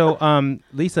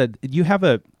 Lisa, you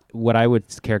have what I would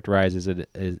characterize as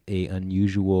a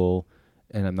unusual,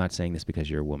 and I'm not saying this because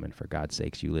you're a woman, for God's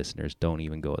sakes, you listeners, don't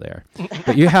even go there. But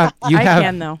I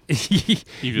can though. You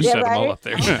just set them all up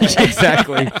there.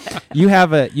 Exactly. You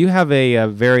have a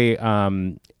very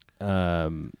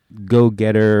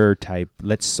go-getter type,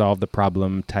 let's solve the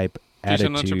problem type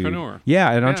attitude. She's an entrepreneur. Yeah,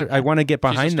 I want to get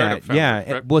behind that. Yeah.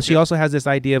 Right. Well, she also has this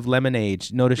idea of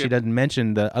lemonade. Notice she doesn't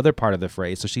mention the other part of the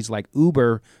phrase. So she's like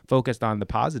uber focused on the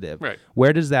positive. Right.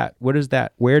 Where does that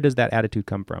attitude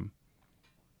come from?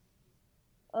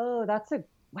 Oh,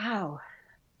 wow.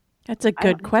 That's a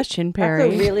good question, That's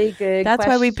Perry. a really good That's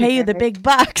why we pay you the big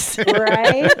bucks.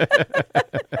 Right?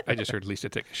 I just heard Lisa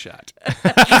take a shot.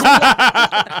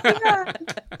 Yeah,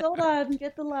 hold on,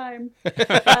 get the lime.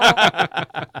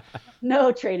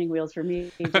 No training wheels for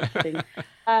me. Just kidding.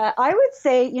 I would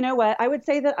say, you know what? I would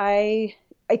say that I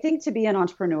think to be an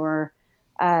entrepreneur,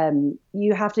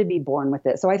 you have to be born with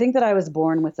it. So I think that I was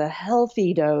born with a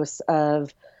healthy dose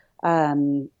of,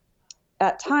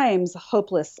 at times,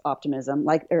 hopeless optimism.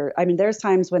 There's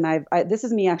times when this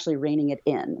is me actually reining it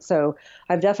in. So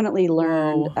I've definitely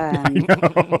learned. My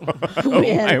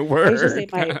word. I should say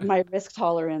my risk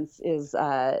tolerance is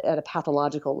at a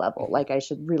pathological level. Like I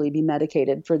should really be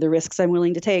medicated for the risks I'm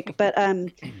willing to take. But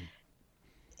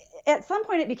at some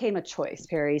point, it became a choice,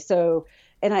 Perry. So.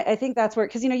 And I think that's where,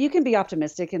 because, you can be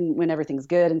optimistic and when everything's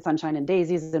good and sunshine and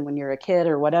daisies and when you're a kid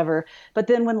or whatever. But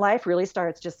then when life really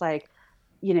starts just like,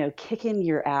 kicking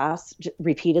your ass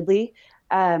repeatedly.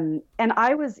 And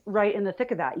I was right in the thick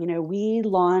of that. We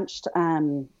launched,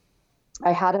 I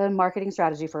had a marketing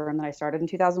strategy firm that I started in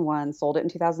 2001, sold it in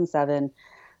 2007,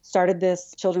 started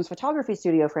this children's photography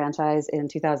studio franchise in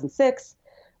 2006.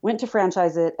 Went to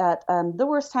franchise it at the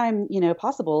worst time,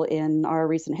 possible in our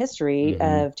recent history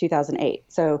of 2008.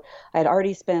 So I had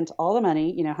already spent all the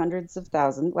money, hundreds of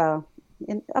thousands,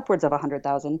 upwards of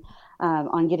 100,000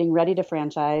 on getting ready to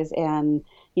franchise, and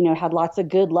had lots of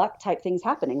good luck type things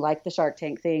happening, like the Shark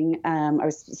Tank thing. I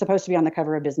was supposed to be on the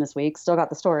cover of Business Week, still got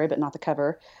the story, but not the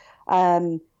cover.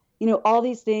 All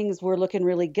these things were looking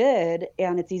really good,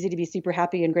 and it's easy to be super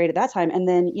happy and great at that time. And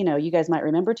then, you guys might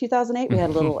remember 2008, we had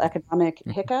a little economic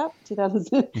hiccup,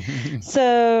 2000.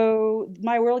 So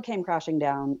my world came crashing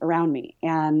down around me.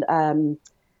 And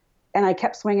I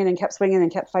kept swinging and kept swinging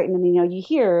and kept fighting. And, you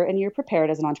hear, and you're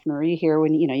prepared as an entrepreneur, you hear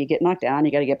when, you get knocked down,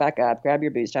 you got to get back up, grab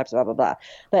your bootstraps, blah, blah, blah.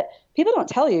 But people don't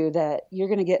tell you that you're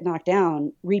going to get knocked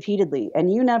down repeatedly,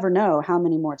 and you never know how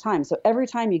many more times. So every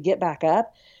time you get back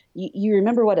up, you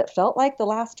remember what it felt like the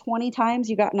last 20 times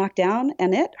you got knocked down,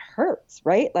 and it hurts,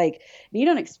 right? Like you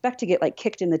don't expect to get like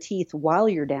kicked in the teeth while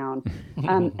you're down.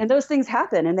 And those things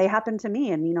happen, and they happen to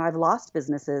me. And, I've lost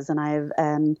businesses, and I've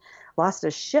lost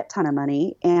a shit ton of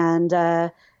money. And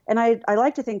I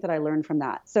like to think that I learned from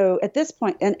that. So at this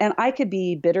point, and I could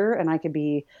be bitter and I could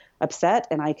be upset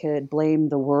and I could blame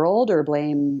the world or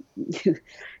blame, I'm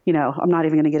not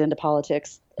even going to get into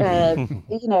politics. I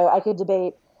could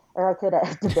debate. Or I could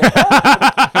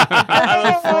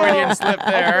Freudian slip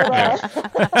there.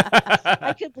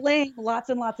 I could blame lots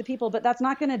and lots of people, but that's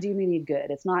not going to do me any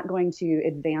good. It's not going to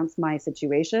advance my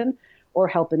situation or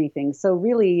help anything. So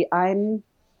really, I'm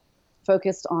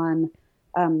focused on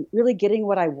really getting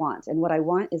what I want, and what I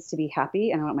want is to be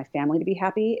happy, and I want my family to be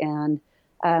happy, and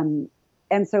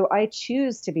so I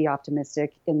choose to be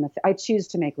optimistic. I choose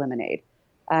to make lemonade.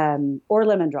 Or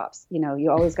lemon drops. You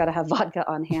always got to have vodka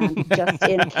on hand just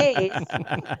in case.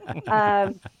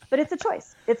 But it's a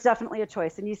choice. It's definitely a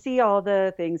choice. And you see all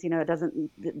the things,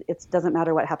 it doesn't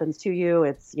matter what happens to you.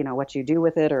 It's, what you do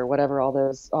with it or whatever all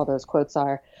those quotes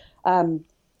are.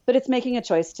 But it's making a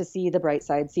choice to see the bright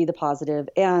side, see the positive,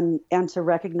 and to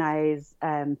recognize,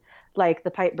 like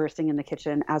the pipe bursting in the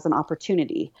kitchen as an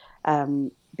opportunity.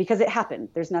 Because it happened.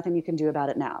 There's nothing you can do about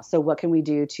it now. So what can we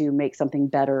do to make something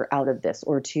better out of this,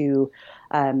 or to,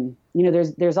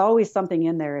 there's always something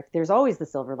in there. If there's always the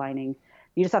silver lining,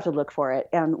 you just have to look for it.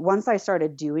 And once I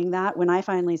started doing that, when I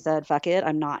finally said, fuck it,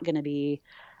 I'm not going to be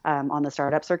on the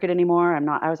startup circuit anymore.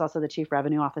 I was also the chief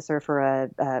revenue officer for a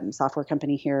software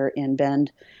company here in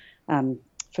Bend.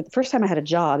 For the first time I had a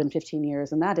job in 15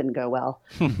 years, and that didn't go well.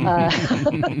 So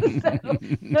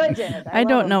it did. I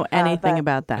don't know anything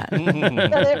about that.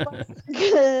 It wasn't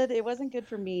good. It wasn't good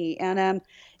for me. And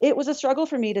it was a struggle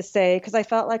for me to say, because I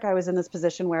felt like I was in this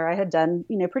position where I had done,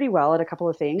 pretty well at a couple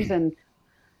of things. And,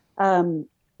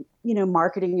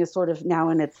 marketing is sort of now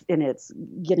in its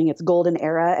getting its golden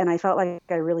era. And I felt like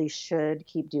I really should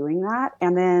keep doing that.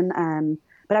 And then,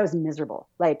 but I was miserable.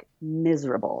 I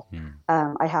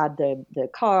had the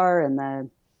car and the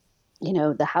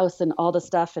house and all the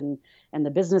stuff and the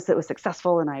business that was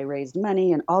successful, and I raised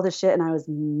money and all this shit, and I was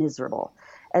miserable.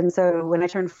 And so when I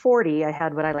turned 40, I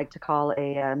had what I like to call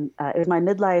it was my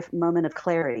midlife moment of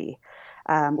clarity,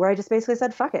 where I just basically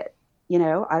said, fuck it.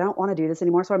 I don't want to do this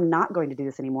anymore, so I'm not going to do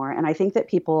this anymore. And I think that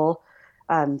people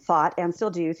thought, and still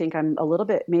do think, I'm a little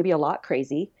bit, maybe a lot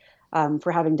crazy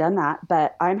for having done that,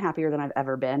 but I'm happier than I've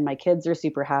ever been. My kids are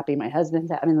super happy. My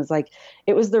husband's,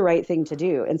 it was the right thing to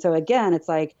do. And so again, it's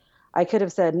like, I could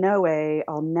have said, no way,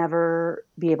 I'll never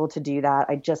be able to do that.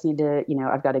 I just need to,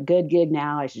 I've got a good gig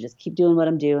now. I should just keep doing what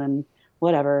I'm doing,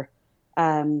 whatever.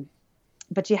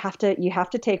 but you have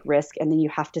to take risk, and then you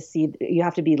have to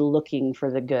be looking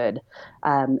for the good,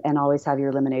 and always have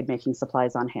your lemonade making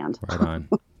supplies on hand. Right on.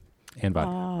 And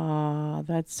vodka. Oh,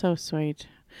 that's so sweet.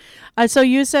 So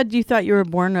you said you thought you were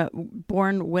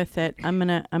born with it. I'm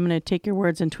gonna take your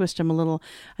words and twist them a little.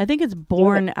 I think it's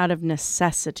born out of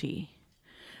necessity.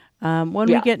 When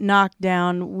we get knocked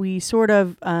down, we sort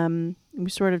of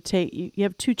take. You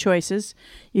have two choices.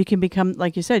 You can become,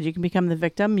 like you said, you can become the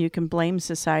victim. You can blame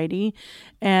society,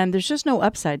 and there's just no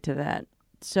upside to that.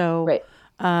 So. Right.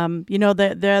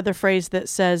 The other phrase that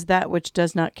says that which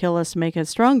does not kill us make us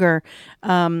stronger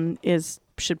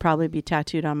should probably be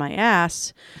tattooed on my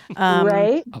ass.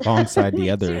 Right. Alongside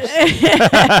the others.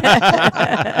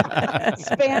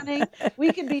 Spanning.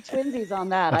 We could be twinsies on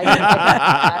that.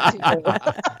 I think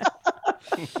that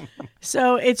too.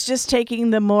 So it's just taking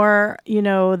the more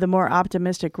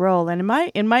optimistic role. And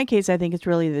in my case, I think it's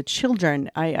really the children.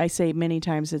 I say many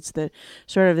times it's the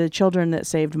sort of the children that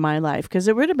saved my life, because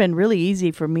it would have been really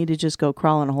easy for me to just go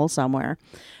crawl in a hole somewhere.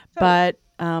 But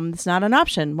it's not an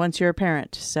option once you're a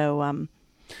parent. So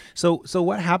So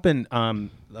what happened,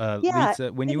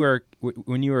 Lisa, when you were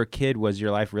a kid? Was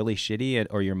your life really shitty,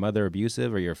 or your mother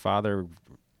abusive, or your father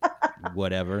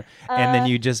whatever, and then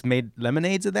you just made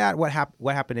lemonades of that? What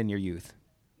happened in your youth?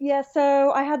 Yeah,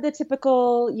 so I had the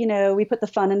typical, we put the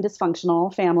fun and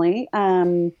dysfunctional family.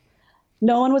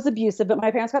 No one was abusive, but my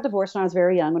parents got divorced when I was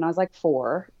very young, when I was like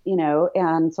 4,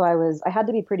 and so I had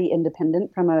to be pretty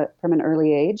independent from an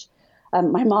early age.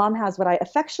 My mom has what I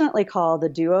affectionately call the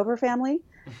do-over family.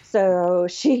 So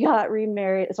she got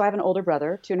remarried. So I have an older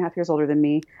brother, 2.5 years older than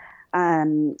me,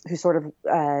 who sort of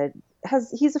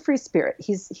he's a free spirit.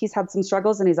 He's had some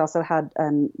struggles, and he's also had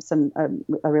a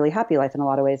really happy life in a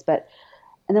lot of ways. And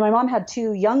then my mom had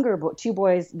two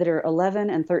boys that are 11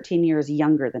 and 13 years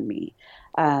younger than me.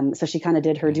 So she kind of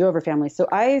did her do-over family. So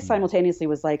I simultaneously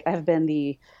was like, I have been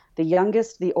the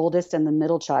youngest, the oldest, and the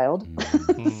middle child.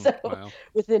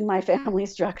 Within my family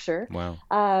structure. Wow.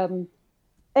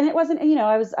 And it wasn't,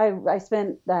 I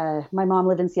spent, my mom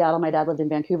lived in Seattle. My dad lived in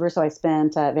Vancouver. So I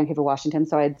spent Vancouver, Washington.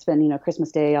 So I'd spend,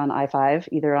 Christmas Day on I-5,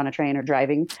 either on a train or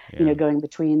driving, going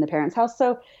between the parents' house.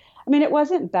 So, I mean, it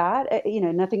wasn't bad.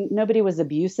 Nobody was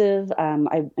abusive.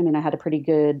 I had a pretty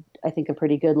good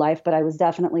life, but I was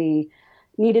definitely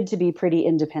needed to be pretty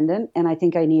independent. And I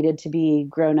think I needed to be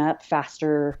grown up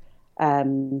faster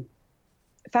than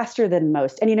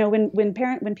most. And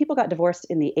when people got divorced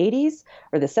in the 80s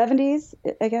or the 70s,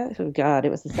 I guess, oh God, it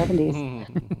was the 70s.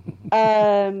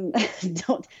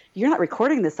 You're not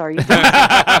recording this, are you?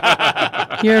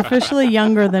 You're officially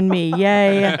younger than me.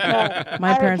 Yay.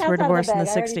 My parents were divorced in the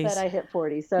 60s. I already said I hit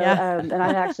 40. So, and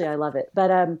I love it.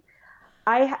 But,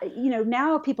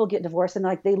 now people get divorced and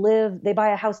they buy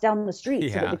a house down the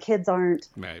street so that the kids aren't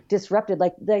disrupted.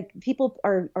 Like people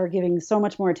are giving so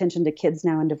much more attention to kids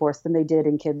now in divorce than they did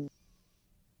in kids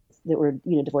that were,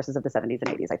 divorces of the 70s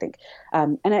and 80s, I think.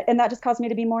 And that just caused me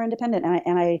to be more independent.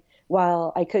 And I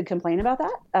while I could complain about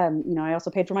that, I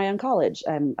also paid for my own college.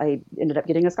 I ended up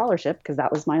getting a scholarship because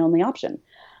that was my only option.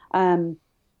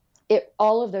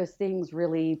 All of those things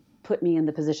really put me in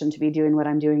the position to be doing what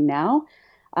I'm doing now.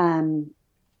 And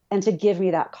to give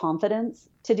me that confidence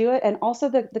to do it. And also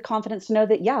the confidence to know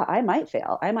that, I might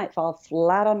fail. I might fall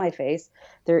flat on my face.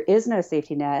 There is no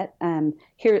safety net.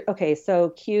 So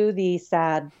cue the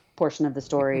sad portion of the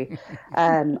story.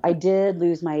 I did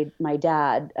lose my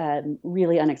dad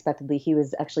really unexpectedly. He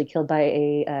was actually killed by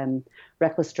a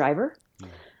reckless driver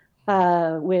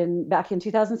back in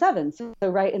 2007. So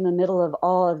right in the middle of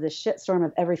all of the shitstorm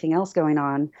of everything else going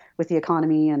on with the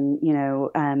economy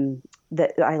and,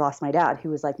 that I lost my dad, who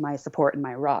was like my support and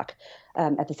my rock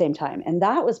at the same time. And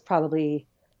that was the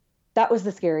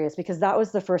scariest, because that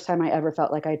was the first time I ever felt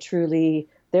like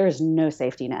there is no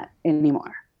safety net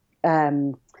anymore.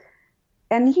 And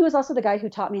he was also the guy who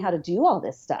taught me how to do all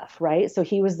this stuff, right? So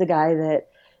he was the guy that,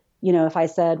 if I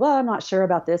said, well, I'm not sure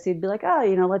about this, he'd be like, oh,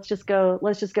 let's just go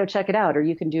check it out, or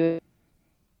you can do it,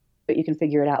 but you can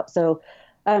figure it out.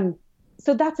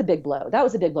 So that's a big blow. That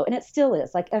was a big blow. And it still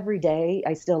is. Like every day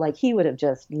I still he would have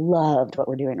just loved what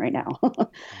we're doing right now.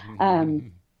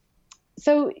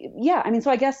 So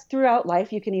I guess throughout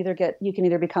life you can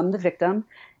either become the victim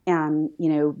and,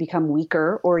 become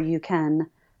weaker, or you can,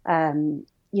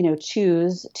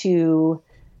 choose to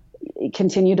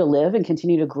continue to live and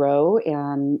continue to grow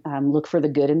and look for the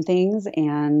good in things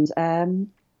and,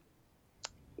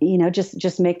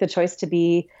 just make the choice to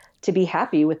be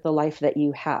happy with the life that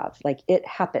you have. Like, it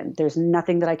happened. There's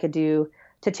nothing that I could do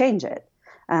to change it.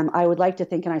 I would like to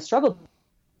think, and I struggled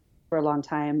for a long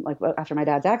time, like after my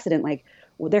dad's accident, like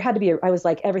there had to be, I was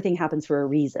like, everything happens for a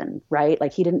reason, right?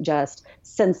 Like he didn't just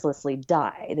senselessly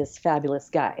die, this fabulous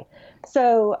guy.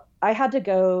 So I had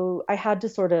to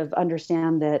sort of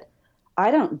understand that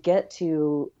I don't get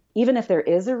to, even if there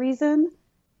is a reason,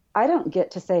 I don't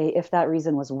get to say if that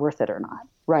reason was worth it or not,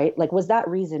 right? Like, was that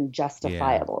reason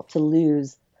justifiable to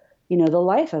lose, the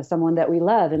life of someone that we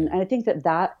love? And I think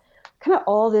that kind of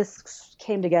all this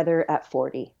came together at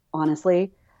 40,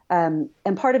 honestly. And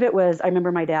part of it was, I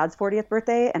remember my dad's 40th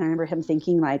birthday, and I remember him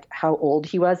thinking like how old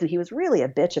he was, and he was really a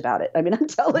bitch about it. I mean, I'm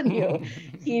telling you,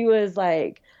 he was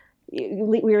like,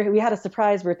 we had a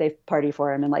surprise birthday party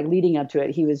for him, and like leading up to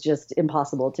it, he was just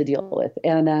impossible to deal with.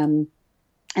 And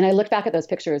I looked back at those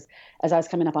pictures as I was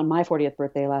coming up on my 40th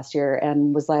birthday last year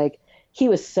and was like, he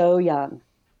was so young,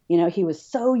 he was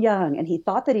so young, and he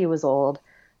thought that he was old.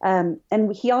 And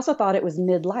he also thought it was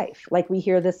midlife. Like we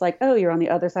hear this like, oh, you're on the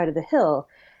other side of the hill.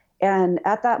 And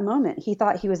at that moment, he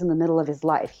thought he was in the middle of his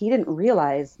life. He didn't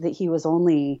realize that he was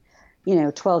only,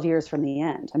 12 years from the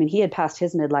end. I mean, he had passed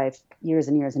his midlife years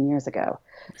and years and years ago.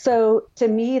 So to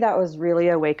me, that was really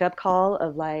a wake up call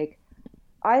of like,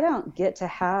 I don't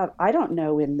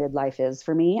know when midlife is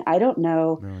for me. I don't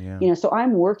know, so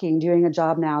I'm doing a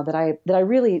job now that I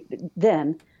really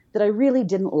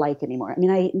didn't like anymore. I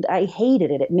mean, I hated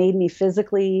it. It made me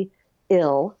physically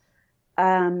ill.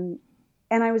 And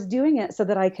I was doing it so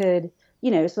that I could,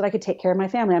 take care of my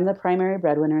family. I'm the primary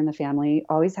breadwinner in the family,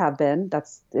 always have been.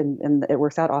 And it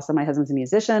works out awesome. My husband's a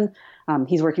musician.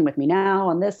 He's working with me now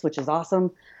on this, which is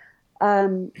awesome.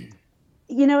 And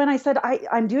I said,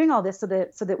 I'm doing all this so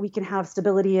that we can have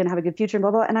stability and have a good future and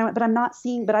blah, blah. And I went,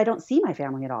 but I don't see my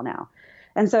family at all now.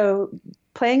 And so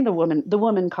playing the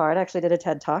woman card, I actually did a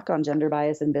TED Talk on gender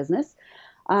bias in business.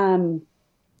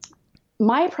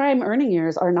 My prime earning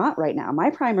years are not right now. My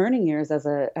prime earning years as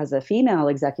a female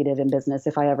executive in business,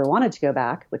 if I ever wanted to go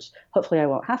back, which hopefully I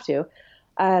won't have to,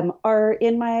 are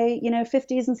in my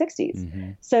 50s and 60s.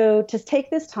 Mm-hmm. So to take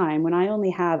this time when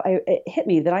it hit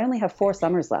me that I only have 4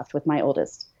 summers left with my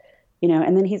oldest,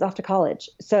 and then he's off to college.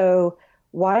 So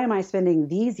why am I spending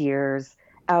these years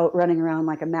out running around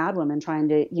like a madwoman trying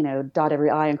to, dot every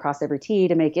I and cross every T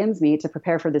to make ends meet, to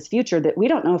prepare for this future that we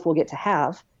don't know if we'll get to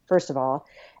have, first of all.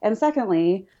 And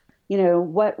secondly,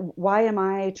 why am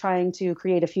I trying to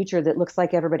create a future that looks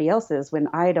like everybody else's when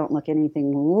I don't look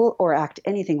anything or act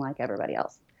anything like everybody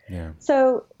else? Yeah.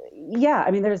 So, yeah,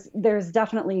 I mean, there's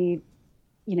definitely,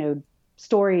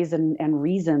 stories and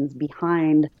reasons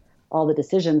behind all the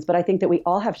decisions, but I think that we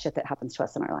all have shit that happens to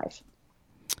us in our life.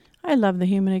 I love the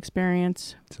human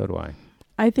experience. So do I.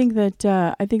 I think that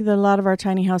a lot of our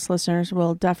Tiny House listeners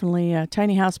will definitely,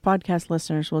 Tiny House podcast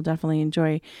listeners will definitely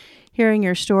enjoy hearing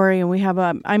your story. And we have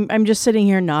I'm just sitting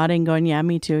here nodding, going, yeah,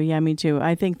 me too. Yeah, me too.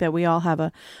 I think that we all have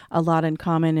a lot in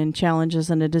common, and challenges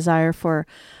and a desire for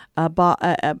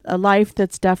a life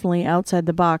that's definitely outside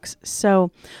the box.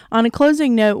 So on a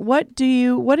closing note, what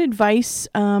advice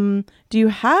do you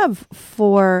have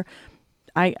for,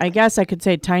 I guess I could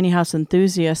say tiny house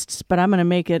enthusiasts, but I'm going to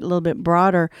make it a little bit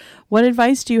broader. What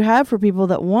advice do you have for people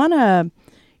that want to,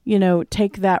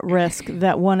 take that risk,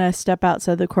 that want to step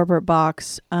outside the corporate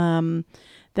box,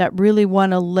 that really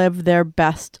want to live their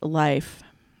best life?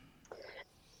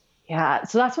 Yeah.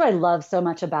 So that's what I love so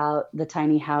much about the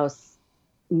tiny house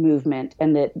movement,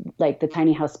 and that, like, the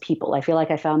tiny house people. I feel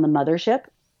like I found the mothership,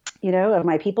 of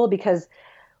my people, because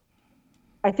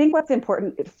I think what's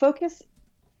important, focus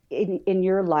in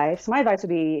your life. So my advice would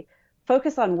be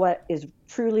focus on what is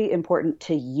truly important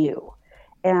to you.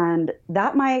 And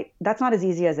that's not as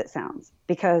easy as it sounds,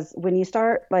 because when you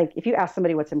start, like, if you ask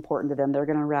somebody what's important to them, they're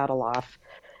going to rattle off,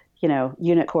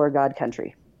 unit, core, God,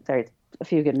 country. Sorry, A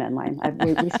Few Good Men line.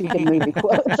 We see good movie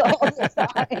quotes all the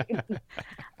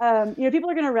time. People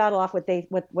are going to rattle off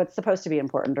what's supposed to be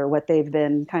important, or what they've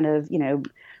been kind of,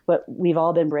 what we've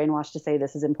all been brainwashed to say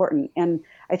this is important. And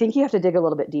I think you have to dig a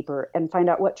little bit deeper and find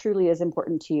out what truly is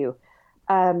important to you.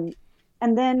 And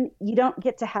then you don't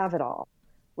get to have it all,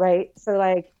 right? So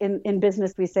like in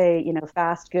business, we say,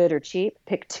 fast, good, or cheap,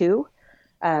 pick 2.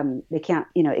 It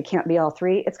can't be all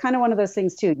 3. It's kind of one of those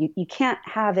things too. You can't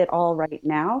have it all right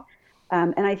now.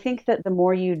 And I think that the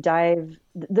more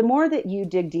that you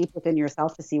dig deep within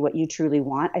yourself to see what you truly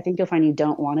want, I think you'll find you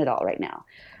don't want it all right now.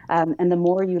 And the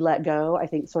more you let go, I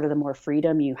think sort of the more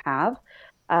freedom you have.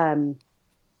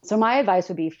 So my advice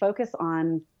would be focus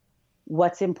on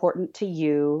what's important to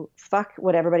you. Fuck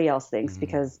what everybody else thinks,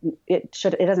 because it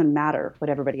doesn't matter what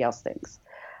everybody else thinks.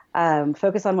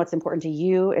 Focus on what's important to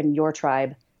you and your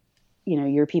tribe,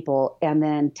 your people, and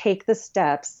then take the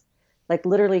steps. Like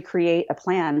literally create a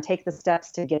plan, take the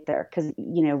steps to get there. Because,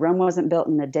 Rome wasn't built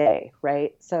in a day,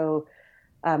 right? So,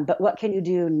 but what can you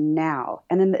do now?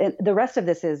 And then the rest of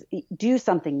this is do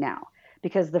something now.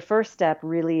 Because the first step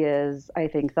really is, I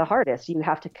think, the hardest. You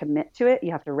have to commit to it.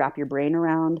 You have to wrap your brain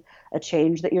around a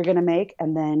change that you're going to make.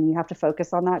 And then you have to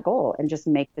focus on that goal and just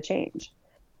make the change.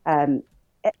 And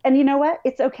you know what?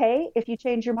 It's okay if you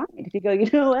change your mind. If you go, you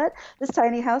know what? This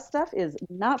tiny house stuff is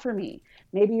not for me.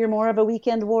 Maybe you're more of a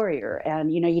weekend warrior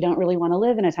and, you don't really want to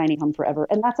live in a tiny home forever.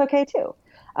 And that's okay too.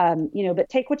 But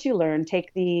take what you learn,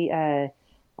 take the,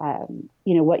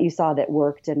 what you saw that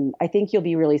worked. And I think you'll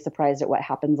be really surprised at what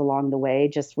happens along the way.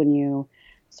 Just when you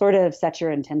sort of set your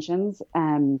intentions,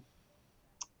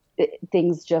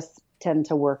 things just tend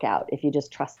to work out if you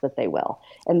just trust that they will.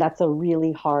 And that's a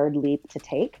really hard leap to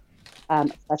take,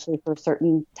 especially for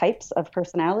certain types of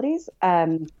personalities.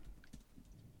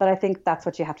 But I think that's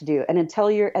what you have to do. And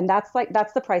that's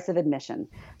the price of admission.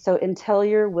 So until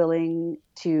you're willing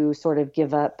to sort of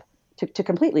give up, to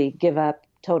completely give up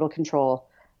total control,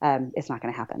 it's not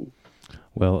going to happen.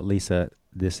 Well, Lisa,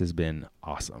 this has been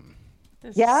awesome.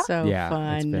 This Yeah? is so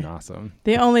fun. It's been awesome.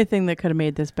 The only thing that could have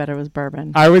made this better was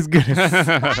bourbon. I was going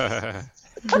to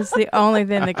That's the only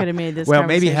thing that could have made this Well,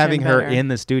 maybe having better. her in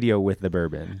the studio with the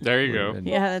bourbon. There you go.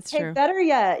 Yeah, that's Hey, true. better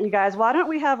yet, you guys, why don't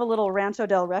we have a little Rancho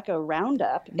del Reco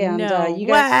roundup? And No you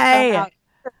guys way. come out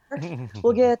here.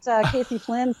 We'll get Casey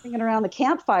Flynn singing around the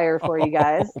campfire for you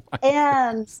guys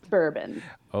and bourbon.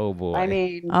 Oh, boy. I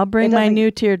mean, I'll bring it my doesn't-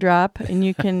 new teardrop, and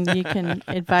you can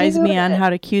advise me on how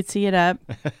to cutesy it up.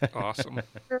 Awesome.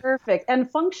 Perfect. And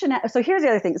so here's the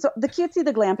other thing. So the cutesy,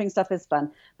 the glamping stuff is fun,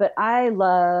 but I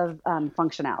love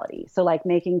functionality. So like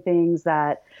making things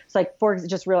that, it's like for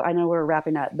just real, I know we're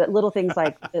wrapping up, but little things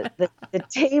like the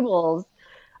tables,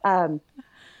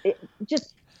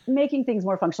 just making things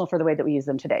more functional for the way that we use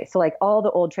them today. So like all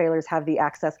the old trailers have the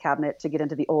access cabinet to get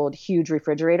into the old huge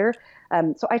refrigerator.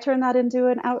 So I turn that into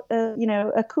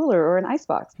a cooler or an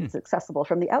icebox. It's accessible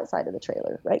from the outside of the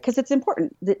trailer, right? Because it's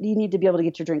important that you need to be able to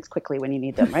get your drinks quickly when you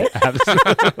need them, right?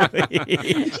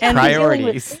 Absolutely. And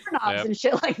Priorities. with doorknobs and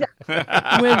shit like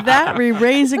that. With that, we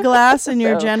raise a glass in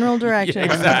your general direction.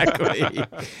 Exactly.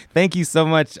 Thank you so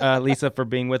much, Lisa, for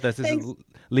being with us. This Thanks. is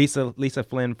Lisa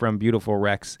Flynn from Beautiful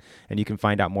Rex, and you can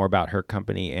find out more about her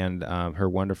company and her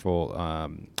wonderful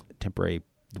temporary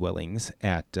dwellings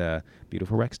at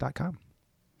beautifulrex.com.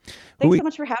 Thanks so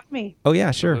much for having me. Oh,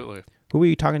 yeah, sure. Absolutely. Who are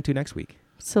you talking to next week?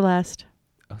 Celeste.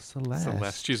 Oh, Celeste.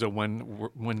 Celeste. She's a one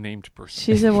named person.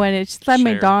 She's a one. She's like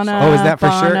Cher. Madonna. Oh, is that for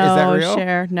sure? Is that Bono, real?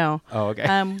 Cher. No. Oh,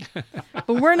 okay.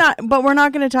 But we're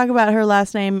not going to talk about her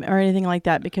last name or anything like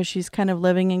that because she's kind of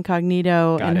living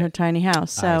incognito Got in it. her tiny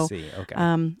house. So I see. Okay.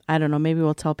 I don't know. Maybe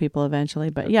we'll tell people eventually.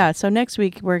 But yeah, so next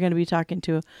week we're going to be talking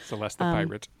to Celeste the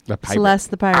pirate. The pirate.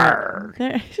 Celeste the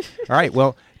pirate. All right.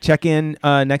 Well, check in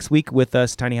next week with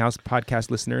us, Tiny House podcast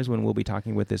listeners, when we'll be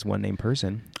talking with this one named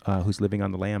person who's living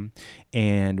on the lam.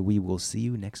 And we will see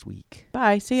you next week.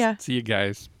 Bye. See ya. See you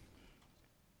guys.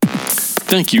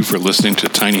 Thank you for listening to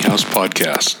Tiny House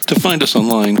Podcast. To find us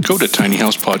online, go to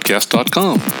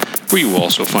tinyhousepodcast.com, where you will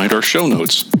also find our show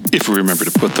notes, if we remember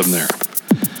to put them there.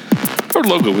 Our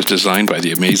logo was designed by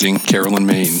the amazing Carolyn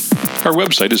Main. Our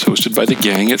website is hosted by the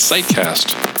gang at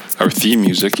Sitecast. Our theme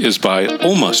music is by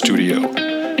Oma Studio.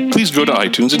 Please go to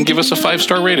iTunes and give us a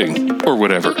 5-star rating, or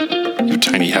whatever, you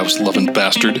tiny house loving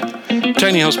bastard.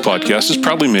 Tiny House Podcast is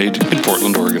proudly made in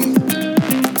Portland, Oregon.